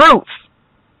the truth.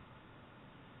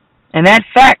 And that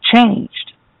fact changed.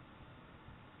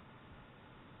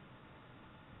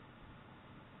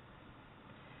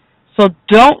 So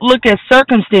don't look at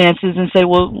circumstances and say,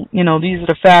 well, you know, these are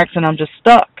the facts and I'm just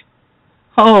stuck.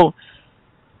 Oh,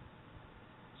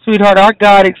 sweetheart, our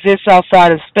God exists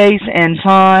outside of space and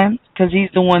time because he's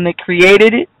the one that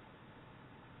created it,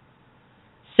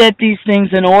 set these things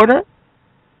in order,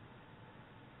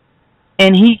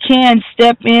 and he can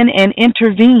step in and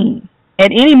intervene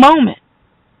at any moment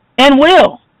and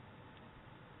will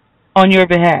on your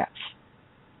behalf.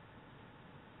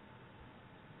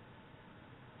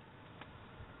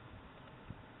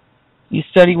 You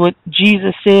study what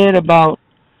Jesus said about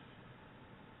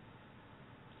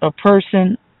a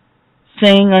person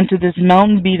saying unto this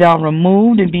mountain, be thou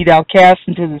removed, and be thou cast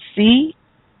into the sea,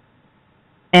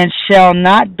 and shall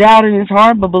not doubt in his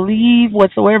heart, but believe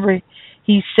whatsoever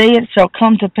he saith shall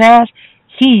come to pass,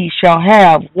 he shall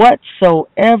have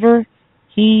whatsoever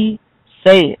he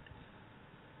saith.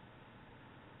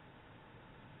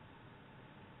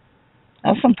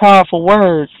 That's some powerful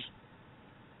words.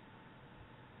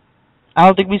 I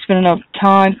don't think we spend enough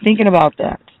time thinking about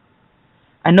that.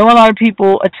 I know a lot of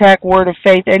people attack word of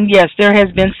faith, and yes, there has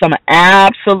been some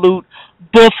absolute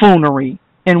buffoonery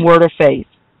in word of faith.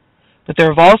 But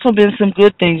there have also been some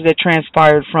good things that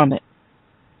transpired from it.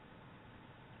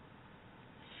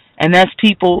 And that's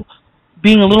people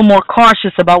being a little more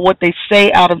cautious about what they say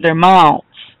out of their mouths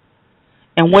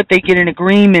and what they get in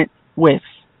agreement with.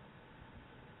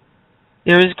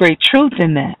 There is great truth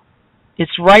in that.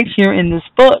 It's right here in this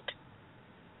book.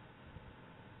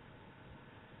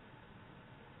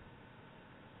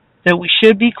 That we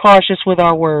should be cautious with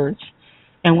our words,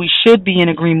 and we should be in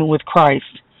agreement with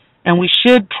Christ, and we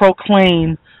should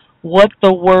proclaim what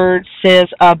the Word says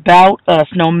about us,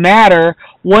 no matter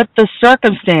what the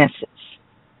circumstances.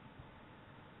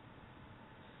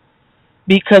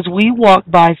 Because we walk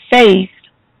by faith,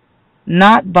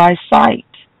 not by sight.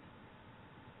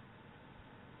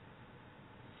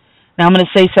 Now I'm going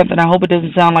to say something, I hope it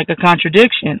doesn't sound like a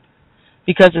contradiction,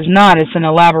 because it's not, it's an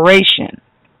elaboration.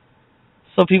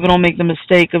 So people don't make the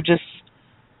mistake of just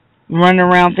running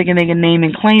around thinking they can name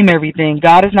and claim everything.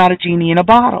 God is not a genie in a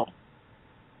bottle.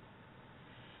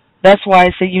 That's why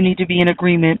I say you need to be in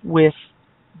agreement with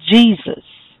Jesus,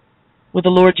 with the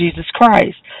Lord Jesus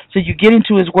Christ. So you get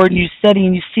into his word and you study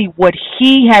and you see what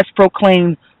he has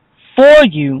proclaimed for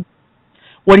you,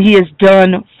 what he has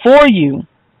done for you,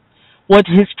 what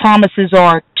his promises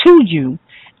are to you,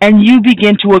 and you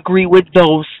begin to agree with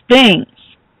those things.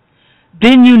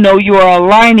 Then you know you are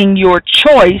aligning your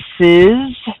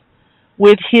choices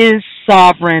with his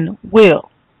sovereign will.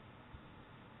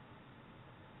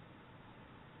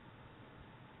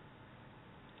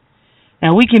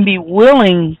 Now we can be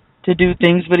willing to do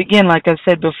things, but again, like I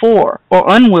said before, or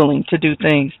unwilling to do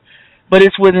things, but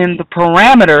it's within the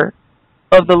parameter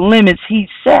of the limits he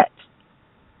set.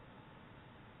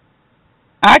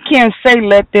 I can't say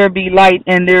let there be light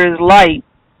and there is light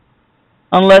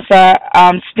unless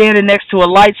I'm standing next to a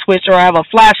light switch or I have a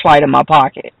flashlight in my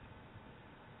pocket.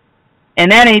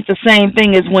 And that ain't the same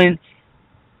thing as when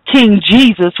King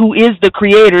Jesus, who is the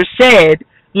Creator, said,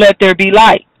 let there be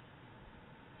light.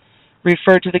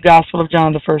 Refer to the Gospel of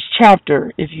John, the 1st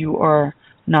chapter, if you are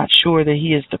not sure that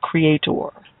he is the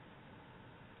Creator.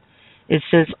 It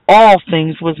says, all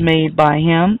things were made by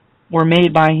him, and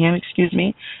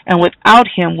without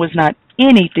him was not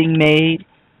anything made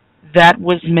that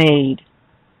was made.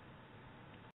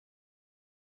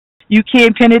 You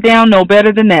can't pin it down no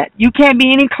better than that. You can't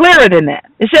be any clearer than that.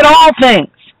 It said all things.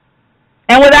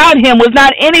 And without him was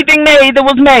not anything made that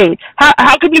was made.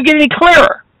 How can you get any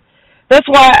clearer? That's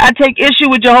why I take issue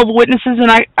with Jehovah's Witnesses,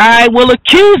 and I will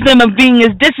accuse them of being as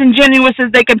disingenuous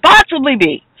as they could possibly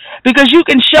be. Because you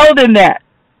can show them that.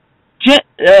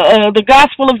 The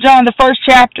Gospel of John, the 1st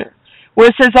chapter, where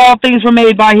it says all things were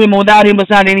made by him, and without him was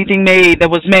not anything made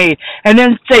that was made. And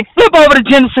then say, flip over to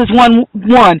Genesis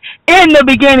 1:1. In the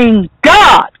beginning,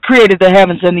 God created the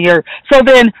heavens and the earth. So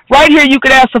then, right here, you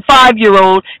could ask a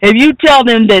 5-year-old, if you tell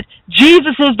them that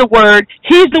Jesus is the Word,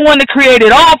 he's the one that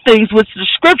created all things, which the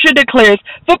Scripture declares,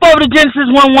 flip over to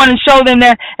Genesis 1:1 and show them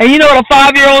that. And you know what a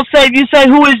 5-year-old say? If you say,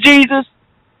 who is Jesus?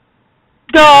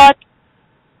 God.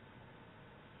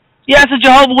 You ask a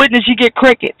Jehovah's Witness, you get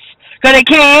crickets. Because they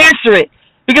can't answer it.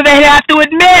 because they have to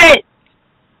admit it.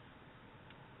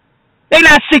 They're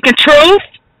not seeking truth.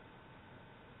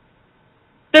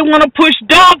 They want to push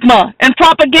dogma and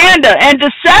propaganda and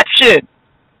deception.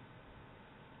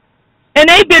 And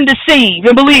they've been deceived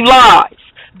and believe lies.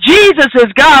 Jesus is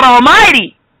God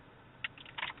Almighty.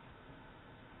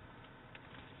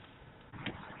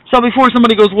 So before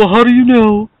somebody goes, well, how do you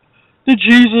know that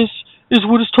Jesus is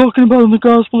what it's talking about in the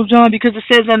Gospel of John? Because it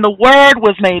says, and the Word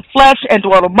was made flesh and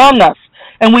dwelt among us,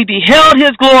 and we beheld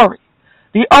his glory,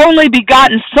 the only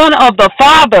begotten Son of the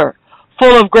Father,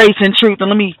 full of grace and truth. And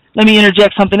let me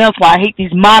interject something else why I hate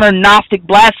these modern Gnostic,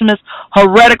 blasphemous,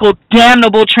 heretical,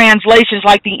 damnable translations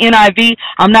like the NIV.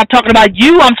 I'm not talking about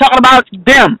you, I'm talking about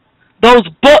them, those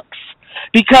books,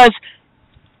 because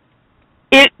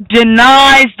it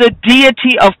denies the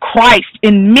deity of Christ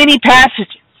in many passages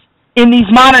in these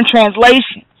modern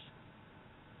translations.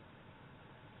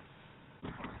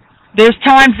 There's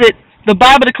times that the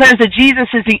Bible declares that Jesus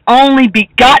is the only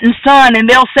begotten Son, and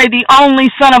they'll say the only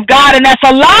Son of God, and that's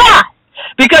a lie.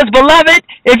 Because, beloved,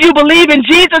 if you believe in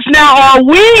Jesus now, are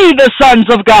we the sons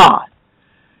of God?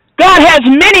 God has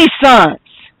many sons,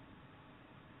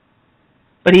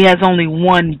 but he has only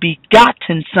one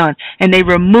begotten Son, and they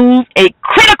remove a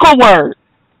critical word.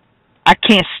 I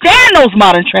can't stand those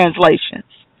modern translations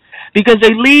because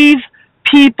they leave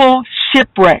people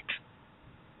shipwrecked.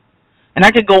 And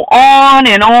I could go on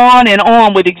and on and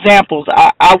on with examples.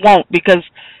 I won't, because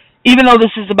even though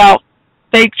this is about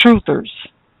fake truthers,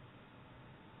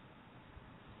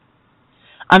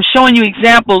 I'm showing you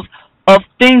examples of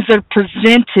things that are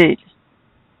presented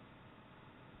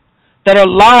that are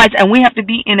lies, and we have to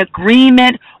be in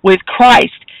agreement with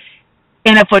Christ.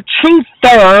 And if a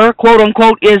truther, quote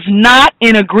unquote, is not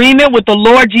in agreement with the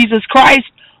Lord Jesus Christ,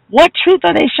 what truth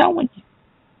are they showing you?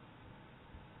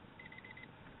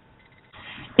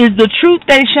 Is the truth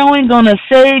they're showing going to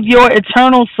save your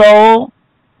eternal soul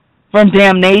from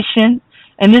damnation?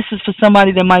 And this is for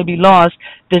somebody that might be lost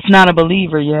that's not a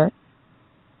believer yet.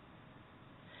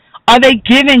 Are they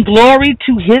giving glory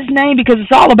to his name? Because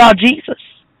it's all about Jesus.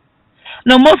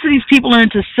 No, most of these people are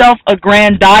into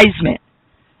self-aggrandizement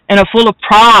and are full of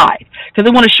pride because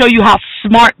they want to show you how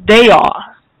smart they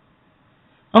are.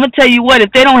 I'm going to tell you what,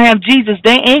 if they don't have Jesus,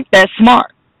 they ain't that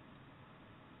smart.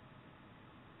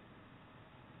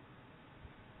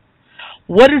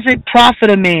 What does it profit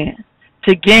a man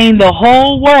to gain the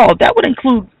whole world? That would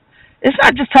include, it's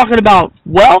not just talking about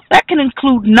wealth, that can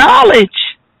include knowledge.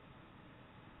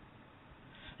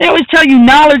 They always tell you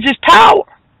knowledge is power.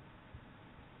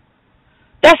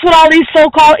 That's what all these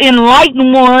so-called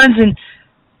enlightened ones and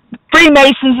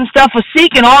Freemasons and stuff are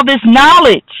seeking, all this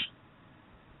knowledge.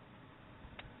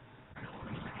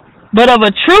 But of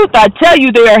a truth, I tell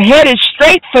you, they are headed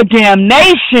straight for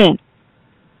damnation.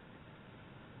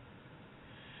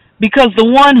 Because the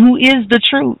one who is the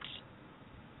truth,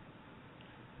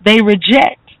 they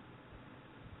reject.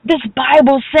 This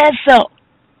Bible says so.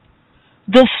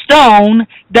 The stone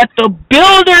that the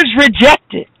builders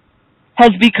rejected has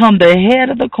become the head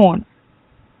of the corner.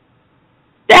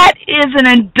 That is an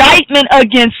indictment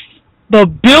against the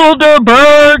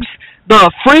Bilderbergs,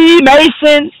 the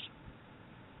Freemasons.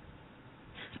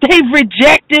 They've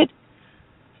rejected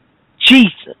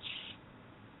Jesus.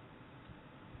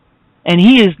 And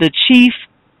he is the chief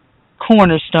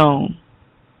cornerstone.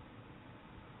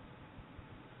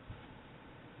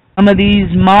 Some of these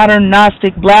modern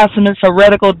Gnostic, blasphemous,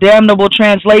 heretical, damnable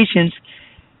translations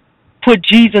put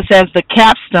Jesus as the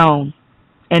capstone,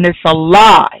 and it's a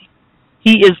lie.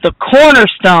 He is the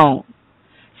cornerstone.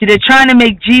 See, they're trying to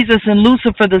make Jesus and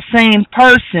Lucifer the same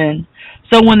person,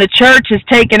 so when the church is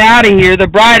taken out of here, the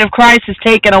bride of Christ is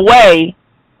taken away,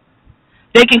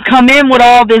 they can come in with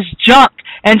all this junk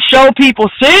and show people,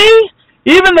 see,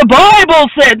 even the Bible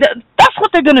said, that's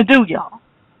what they're going to do, y'all.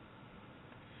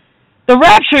 The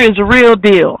rapture is a real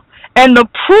deal. And the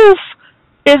proof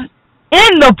is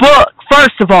in the book,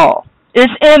 first of all.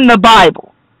 It's in the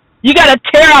Bible. You got to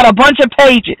tear out a bunch of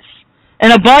pages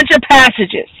and a bunch of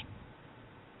passages.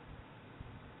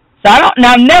 So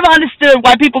I've never understood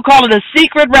why people call it a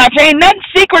secret rapture. Ain't nothing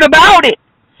secret about it.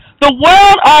 The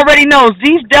world already knows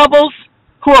these devils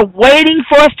who are waiting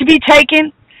for us to be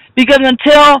taken, because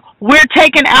until we're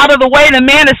taken out of the way, the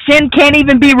man of sin can't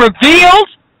even be revealed.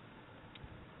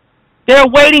 They're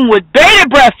waiting with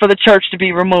bated breath for the church to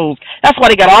be removed. That's why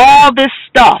they got all this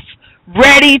stuff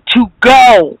ready to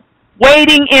go,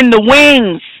 waiting in the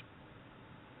wings.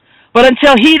 But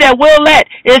until he that will let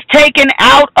is taken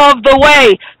out of the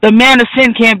way, the man of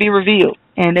sin can't be revealed.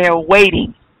 And they're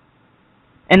waiting.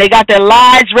 And they got their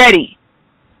lies ready,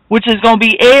 which is going to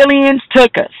be aliens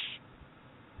took us.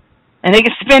 And they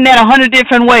can spin that 100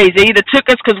 different ways. They either took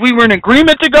us because we were in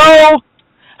agreement to go,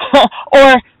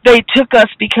 or they took us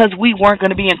because we weren't going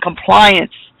to be in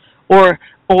compliance or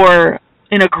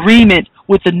in agreement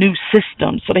with the new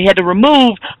system. So they had to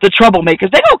remove the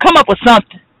troublemakers. They're going to come up with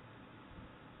something.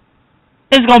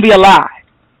 It's going to be a lie.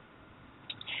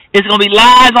 It's going to be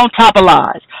lies on top of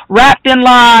lies, wrapped in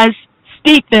lies,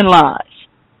 steeped in lies.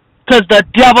 Because the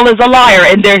devil is a liar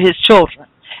and they're his children.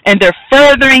 And they're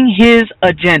furthering his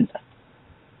agenda.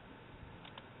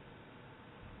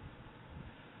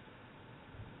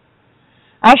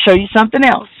 I'll show you something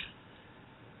else.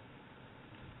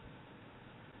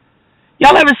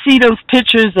 Y'all ever see those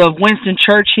pictures of Winston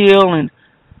Churchill and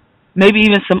maybe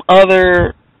even some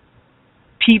other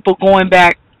people going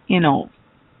back,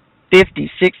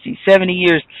 50, 60, 70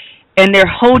 years, and they're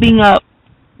holding up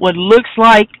what looks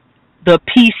like the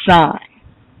peace sign,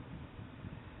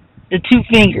 the two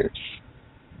fingers.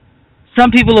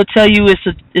 Some people will tell you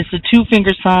it's a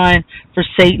two-finger sign for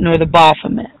Satan or the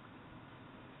Baphomet.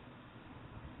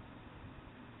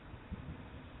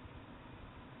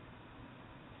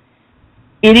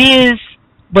 It is,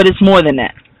 but it's more than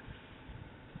that.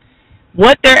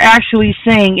 What they're actually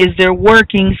saying is they're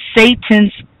working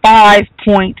Satan's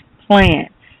 5-point plan.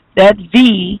 That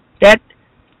V, that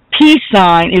peace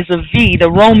sign is a V, the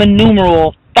Roman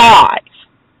numeral 5.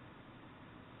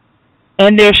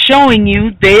 And they're showing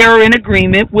you they are in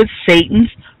agreement with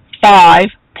Satan's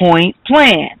 5-point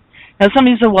plan. Now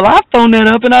somebody said, well, I've thrown that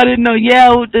up and I didn't know. Yeah,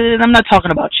 I'm not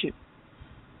talking about you.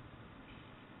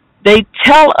 They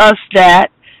tell us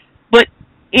that, but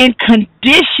in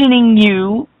conditioning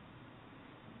you,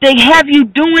 they have you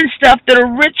doing stuff that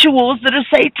are rituals that are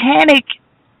satanic.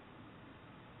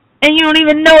 And you don't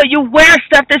even know it. You wear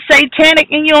stuff that's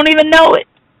satanic and you don't even know it.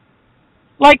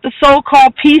 Like the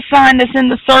so-called peace sign that's in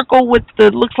the circle with the,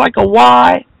 looks like a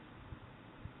Y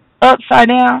upside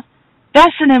down.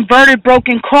 That's an inverted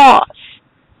broken cross.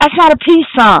 That's not a peace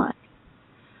sign.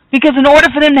 Because in order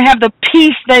for them to have the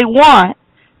peace they want,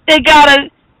 they got to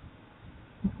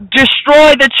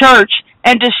destroy the church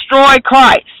and destroy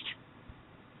Christ.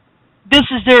 This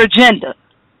is their agenda.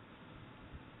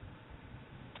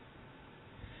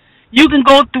 You can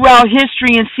go throughout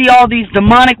history and see all these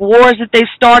demonic wars that they've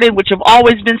started, which have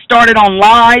always been started on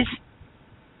lies.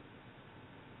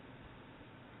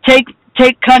 Take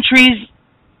countries,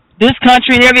 this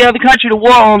country and every other country to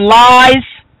war on lies.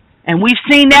 And we've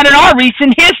seen that in our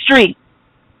recent history.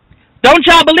 Don't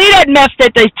y'all believe that mess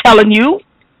that they're telling you?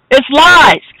 It's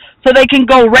lies. So they can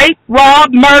go rape,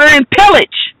 rob, murder, and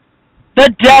pillage the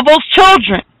devil's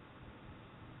children.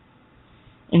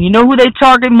 And you know who they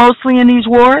target mostly in these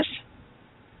wars?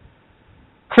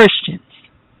 Christians.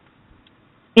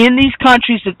 In these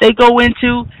countries that they go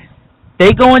into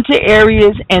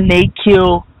areas and they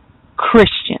kill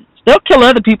Christians. They'll kill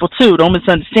other people too, don't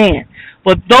misunderstand.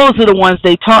 But those are the ones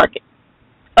they target.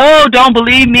 Oh, don't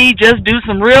believe me, just do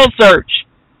some real search.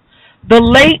 The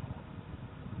late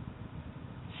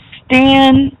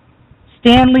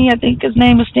Stanley, I think his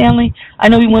name was Stanley. I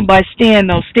know he went by Stan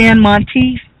though, Stan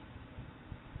Monteith.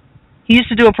 He used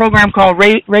to do a program called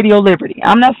Radio Liberty.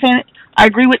 I'm not saying I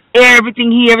agree with everything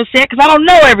he ever said, because I don't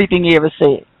know everything he ever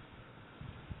said.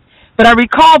 But I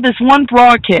recall this one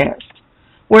broadcast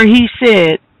where he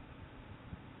said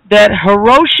that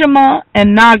Hiroshima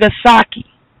and Nagasaki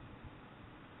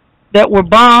that were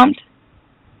bombed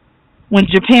when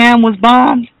Japan was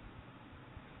bombed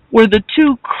were the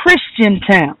two Christian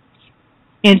towns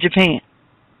in Japan.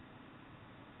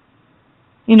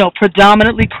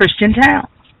 Predominantly Christian towns.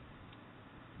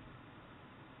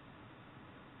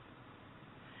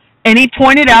 And he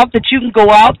pointed out that you can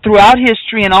go out throughout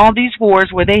history in all these wars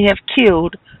where they have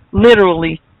killed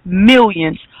literally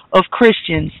millions of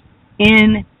Christians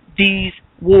in these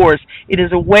wars. It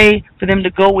is a way for them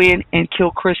to go in and kill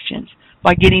Christians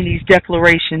by getting these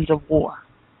declarations of war.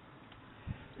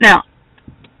 Now,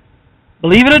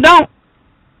 believe it or don't,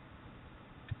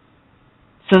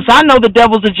 since I know the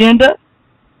devil's agenda,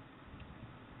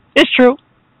 it's true.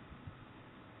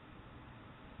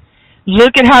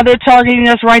 Look at how they're targeting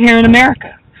us right here in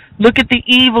America. Look at the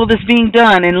evil that's being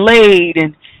done and laid,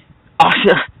 and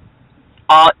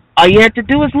all you have to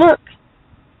do is look.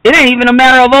 It ain't even a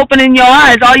matter of opening your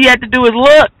eyes. All you have to do is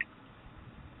look.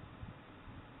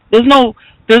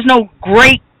 There's no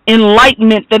great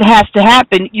enlightenment that has to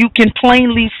happen. You can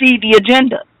plainly see the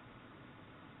agenda.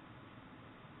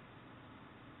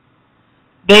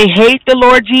 They hate the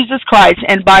Lord Jesus Christ,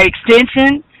 and by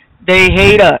extension, they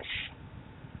hate us.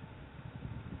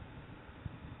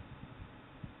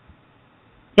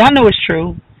 Y'all know it's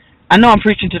true. I know I'm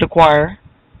preaching to the choir.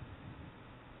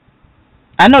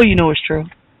 I know you know it's true.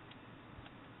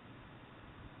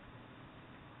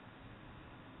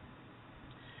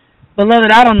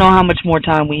 Beloved, I don't know how much more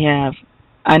time we have.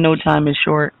 I know time is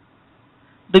short.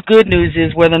 The good news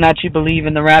is whether or not you believe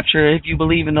in the rapture, if you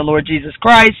believe in the Lord Jesus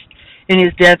Christ, in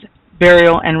his death,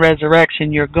 burial, and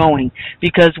resurrection, you're going.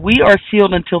 Because we are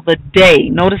sealed until the day.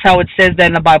 Notice how it says that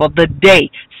in the Bible. The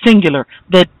day, singular,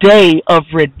 the day of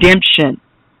redemption.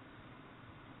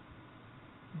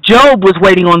 Job was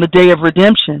waiting on the day of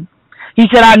redemption. He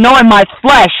said, I know in my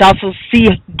flesh I shall see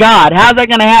God. How's that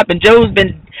going to happen? Job's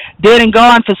been dead and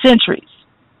gone for centuries.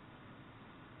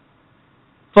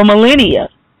 For millennia.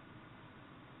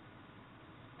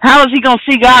 How is he going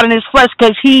to see God in his flesh?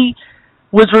 Because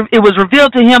it was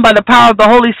revealed to him by the power of the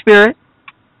Holy Spirit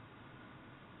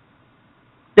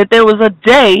that there was a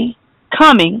day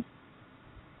coming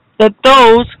that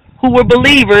those who were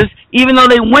believers, even though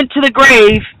they went to the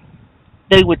grave,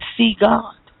 they would see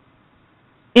God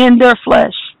in their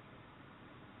flesh.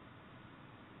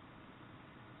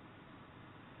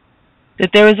 That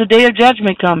there is a day of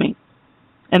judgment coming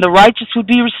and the righteous would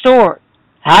be restored.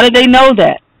 How did they know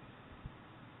that?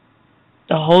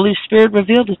 The Holy Spirit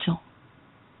revealed it to them.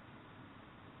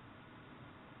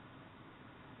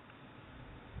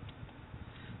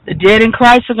 The dead in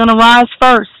Christ are going to rise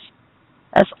first.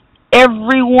 That's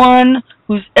everyone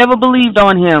who's ever believed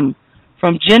on him,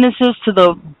 from Genesis to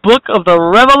the book of the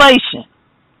Revelation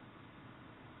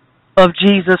of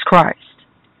Jesus Christ.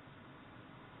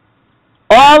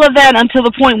 All of that until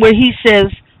the point where he says,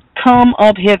 come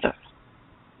up hither.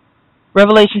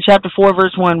 Revelation chapter 4,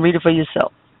 verse 1, read it for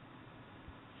yourself.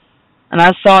 And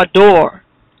I saw a door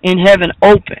in heaven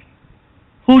open.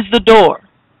 Who's the door?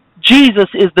 Jesus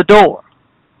is the door.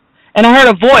 And I heard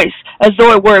a voice as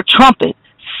though it were a trumpet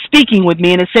speaking with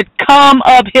me, and it said, come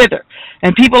up hither.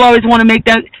 And people always want to make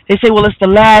that, they say, well, it's the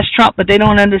last trump, but they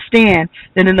don't understand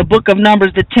that in the book of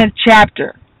Numbers, the 10th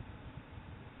chapter,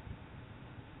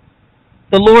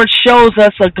 the Lord shows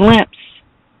us a glimpse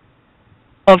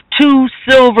of 2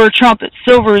 silver trumpets.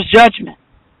 Silver is judgment.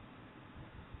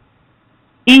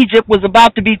 Egypt was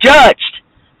about to be judged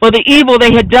for the evil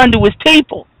they had done to his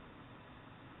people.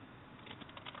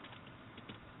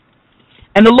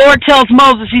 And the Lord tells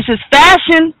Moses, he says,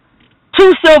 fashion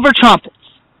 2 silver trumpets.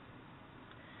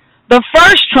 The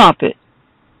first trumpet,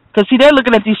 because see, they're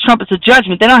looking at these trumpets of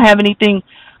judgment. They don't have anything,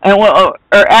 or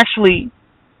actually,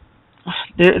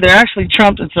 they're actually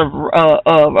trumpets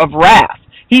of wrath.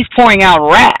 He's pouring out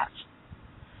wrath.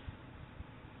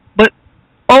 But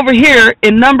over here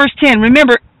in Numbers 10,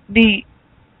 remember, the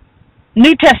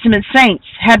New Testament saints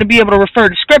had to be able to refer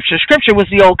to Scripture. Scripture was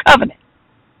the Old Covenant.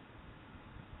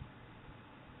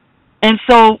 And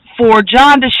so for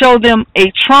John to show them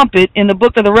a trumpet in the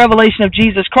book of the Revelation of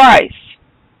Jesus Christ,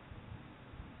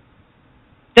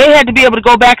 they had to be able to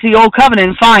go back to the Old Covenant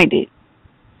and find it.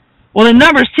 Well, in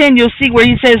Numbers 10, you'll see where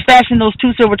he says, fashion those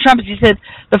 2 silver trumpets. He said,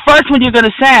 the first one you're going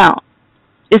to sound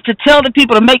is to tell the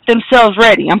people to make themselves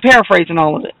ready. I'm paraphrasing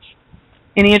all of this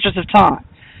in the interest of time.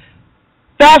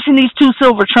 Fashion these 2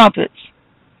 silver trumpets.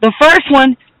 The first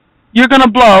one you're going to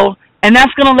blow, and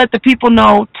that's going to let the people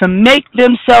know to make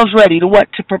themselves ready. To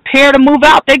what? To prepare to move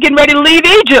out. They're getting ready to leave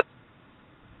Egypt.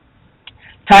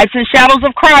 Types and shadows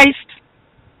of Christ.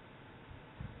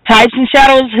 Types and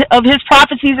shadows of his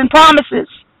prophecies and promises.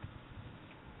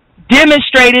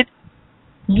 Demonstrated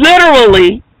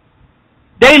literally.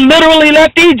 They literally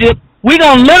left Egypt. We're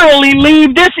going to literally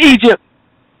leave this Egypt.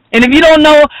 And if you don't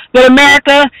know that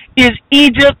America is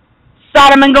Egypt,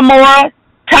 Sodom and Gomorrah,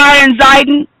 Tyre and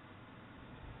Zidon,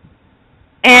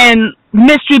 and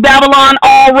Mystery Babylon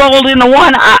all rolled into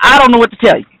one, I don't know what to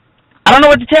tell you. I don't know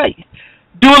what to tell you.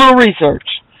 Do a little research.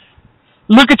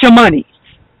 Look at your money.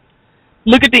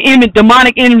 Look at the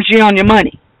demonic energy on your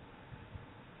money.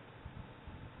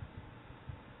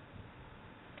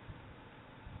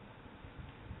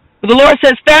 But the Lord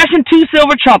says, fashion 2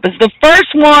 silver trumpets. The first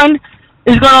one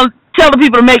is going to tell the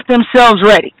people to make themselves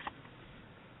ready.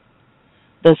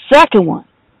 The second one,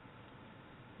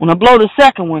 when I blow the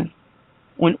second one,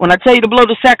 when I tell you to blow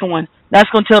the second one, that's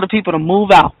going to tell the people to move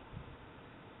out.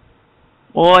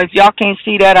 Well, if y'all can't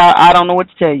see that, I don't know what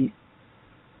to tell you.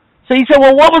 So he said,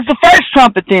 well, what was the first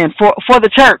trumpet then for the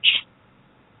church?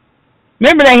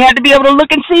 Remember, they had to be able to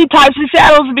look and see types and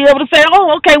shadows and be able to say,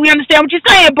 oh, okay, we understand what you're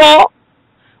saying, Paul.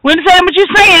 We understand what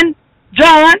you're saying,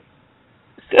 John.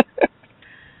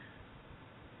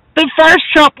 The first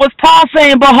trump was Paul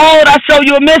saying, behold, I show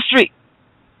you a mystery.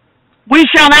 We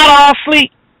shall not all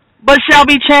sleep, but shall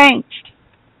be changed.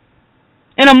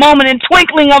 In a moment, in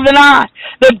twinkling of an eye,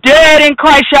 the dead in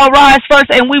Christ shall rise first,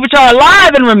 and we which are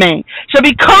alive and remain shall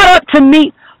be caught up to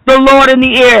meet the Lord in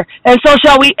the air, and so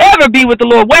shall we ever be with the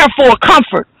Lord. Wherefore,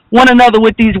 comfort one another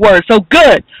with these words. So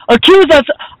good. Accuse us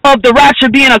of the rapture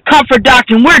being a comfort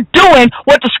doctrine. We're doing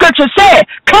what the scripture said.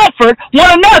 Comfort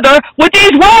one another with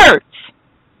these words.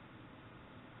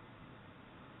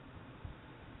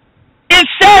 It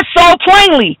says so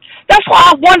plainly. That's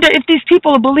why I wonder if these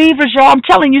people are believers, y'all. I'm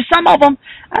telling you, some of them,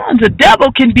 the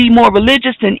devil can be more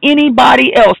religious than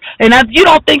anybody else. And if you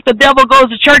don't think the devil goes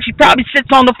to church, he probably sits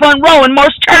on the front row in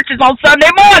most churches on Sunday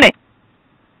morning.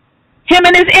 Him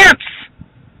and his imps.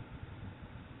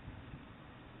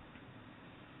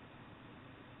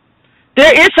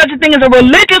 There is such a thing as a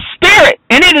religious spirit,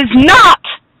 and it is not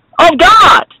of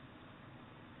God.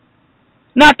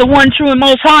 Not the one true and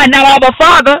most high, not Abba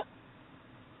Father.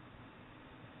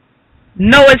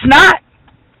 No, it's not.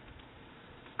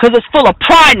 Because it's full of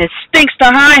pride and it stinks to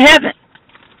high heaven.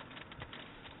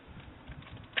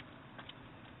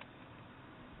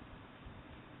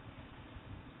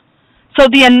 So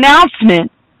the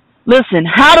announcement, listen,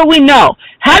 how do we know?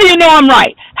 How do you know I'm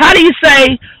right? How do you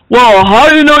say, well, how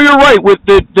do you know you're right with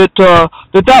that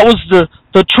was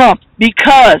the trump?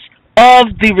 Because of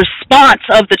the response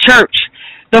of the church.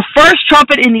 The first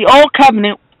trumpet in the Old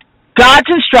Covenant, God's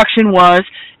instruction was,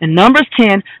 in Numbers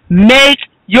 10, make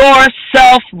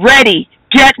yourself ready.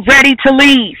 Get ready to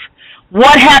leave.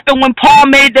 What happened when Paul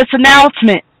made this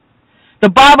announcement? The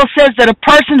Bible says that a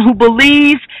person who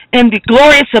believes in the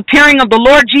glorious appearing of the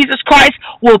Lord Jesus Christ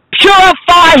will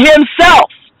purify himself.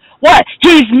 What?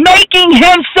 He's making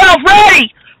himself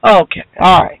ready. Okay,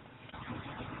 all right.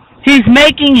 He's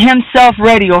making himself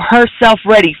ready or herself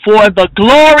ready for the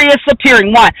glorious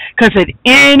appearing. Why? Because at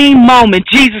any moment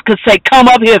Jesus could say, "Come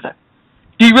up hither."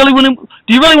 Do you really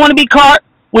want to be caught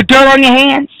with dirt on your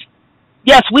hands?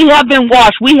 Yes, we have been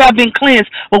washed, we have been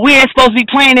cleansed, but we ain't supposed to be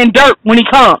playing in dirt when he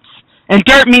comes. And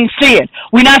dirt means sin.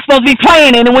 We're not supposed to be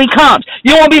playing in it when he comes.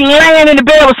 You don't want to be laying in the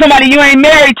bed with somebody you ain't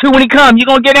married to when he comes. You're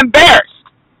going to get embarrassed.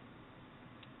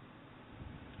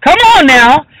 Come on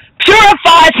now.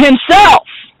 Purifies himself.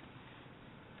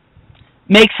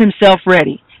 Makes himself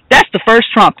ready. That's the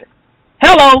first trumpet.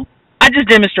 Hello. I just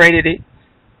demonstrated it.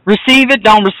 Receive it,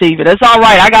 don't receive it. It's all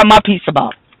right. I got my piece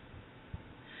about it.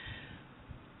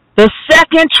 The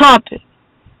second trumpet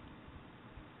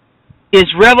is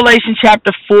Revelation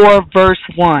chapter 4, verse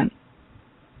 1.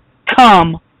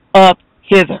 Come up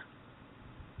hither.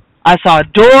 I saw a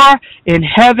door in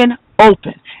heaven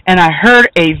open, and I heard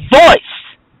a voice.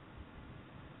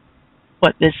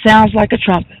 What? That sounds like a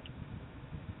trumpet.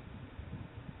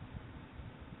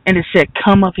 And it said,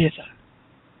 come up hither.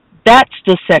 That's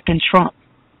the second trump.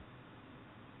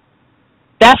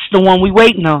 That's the one we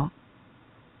waiting on.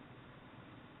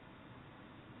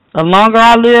 The longer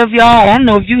I live, y'all, I don't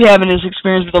know if you having this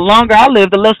experience, but the longer I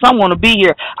live, the less I want to be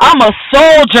here. I'm a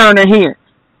sojourner here.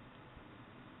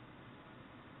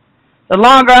 The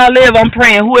longer I live, I'm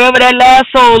praying whoever that last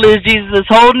soul is, Jesus is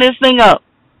holding this thing up.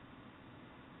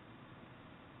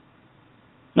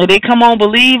 May they come on,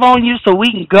 believe on you so we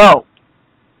can go.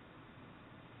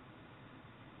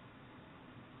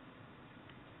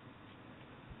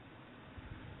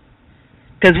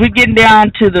 Because we're getting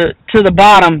down to the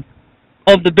bottom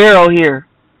of the barrel here.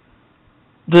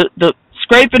 The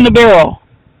scraping the barrel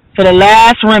for the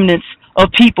last remnants of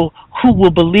people who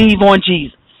will believe on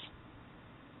Jesus.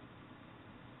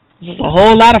 There's a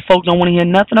whole lot of folk don't want to hear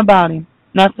nothing about him.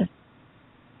 Nothing.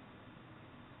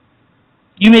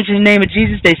 You mention the name of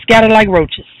Jesus, they scatter like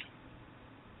roaches.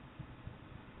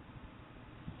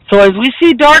 So as we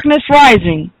see darkness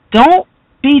rising, don't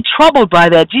be troubled by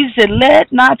that. Jesus said,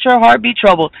 let not your heart be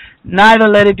troubled, neither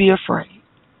let it be afraid.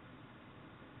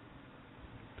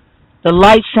 The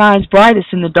light shines brightest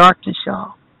in the darkness,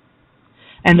 y'all.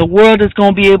 And the world is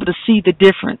going to be able to see the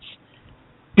difference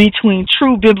between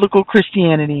true biblical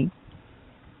Christianity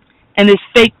and this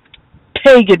fake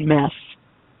pagan mess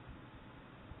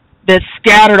that's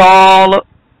scattered all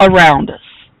around us.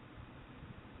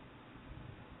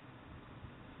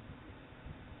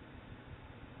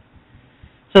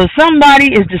 So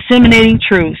somebody is disseminating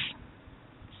truth,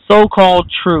 so-called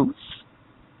truth,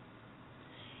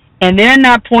 and they're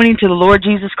not pointing to the Lord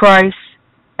Jesus Christ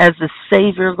as the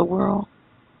Savior of the world.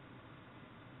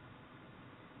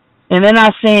 And they're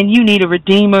not saying you need a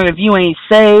Redeemer if you ain't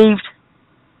saved.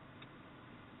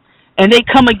 And they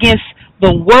come against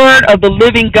the Word of the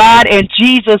living God, and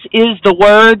Jesus is the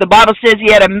Word. The Bible says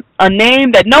he had a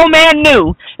name that no man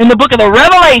knew in the book of the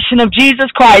Revelation of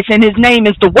Jesus Christ, and his name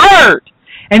is the Word.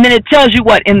 And then it tells you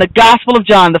what? In the Gospel of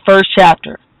John, the 1st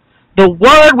chapter. The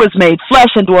Word was made flesh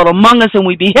and dwelt among us, and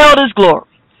we beheld his glory.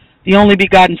 The only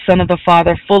begotten Son of the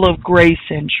Father, full of grace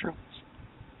and truth.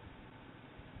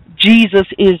 Jesus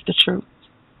is the truth.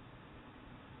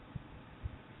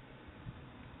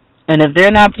 And if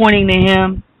they're not pointing to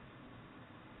Him,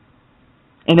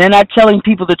 and they're not telling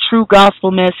people the true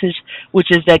gospel message, which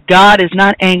is that God is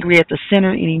not angry at the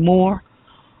sinner anymore,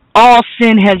 all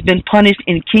sin has been punished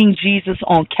in King Jesus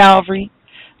on Calvary.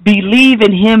 Believe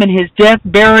in Him and His death,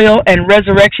 burial, and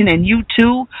resurrection, and you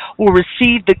too will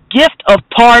receive the gift of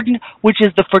pardon, which is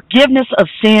the forgiveness of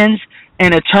sins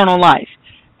and eternal life.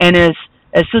 And as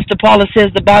Sister Paula says,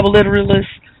 the Bible literalist,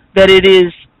 that it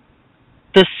is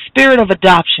the spirit of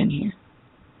adoption here.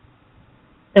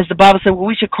 As the Bible said, well,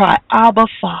 we should cry, Abba,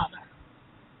 Father.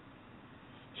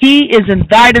 He is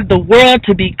invited the world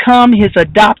to become His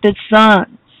adopted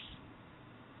sons.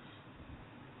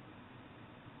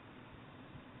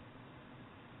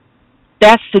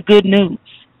 That's the good news.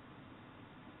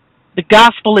 The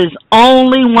gospel is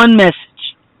only one message,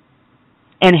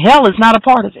 and hell is not a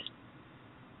part of it.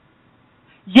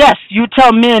 Yes, you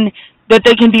tell men that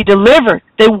they can be delivered.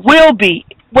 They will be,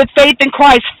 with faith in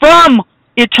Christ, from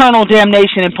eternal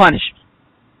damnation and punishment.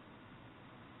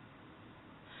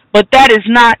 But that is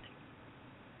not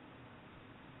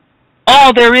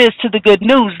all there is to the good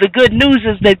news. The good news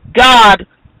is that God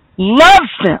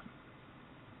loves them,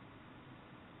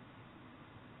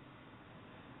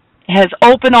 has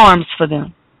open arms for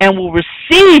them, and will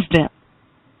receive them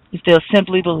if they'll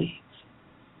simply believe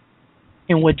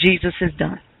in what Jesus has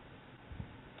done.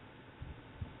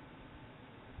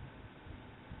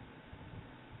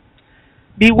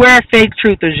 Beware fake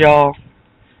truthers, y'all.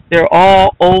 They're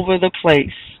all over the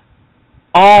place.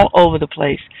 All over the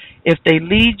place. If they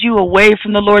lead you away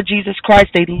from the Lord Jesus Christ,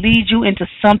 they lead you into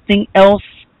something else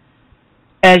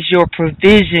as your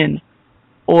provision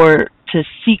or to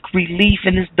seek relief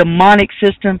in this demonic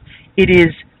system. It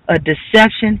is a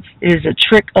deception. It is a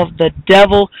trick of the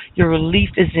devil. Your relief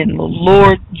is in the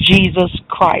Lord Jesus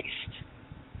Christ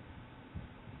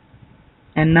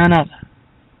and none other.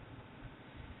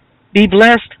 Be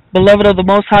blessed, beloved of the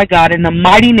Most High God, in the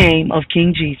mighty name of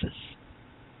King Jesus.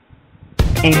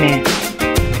 Amen.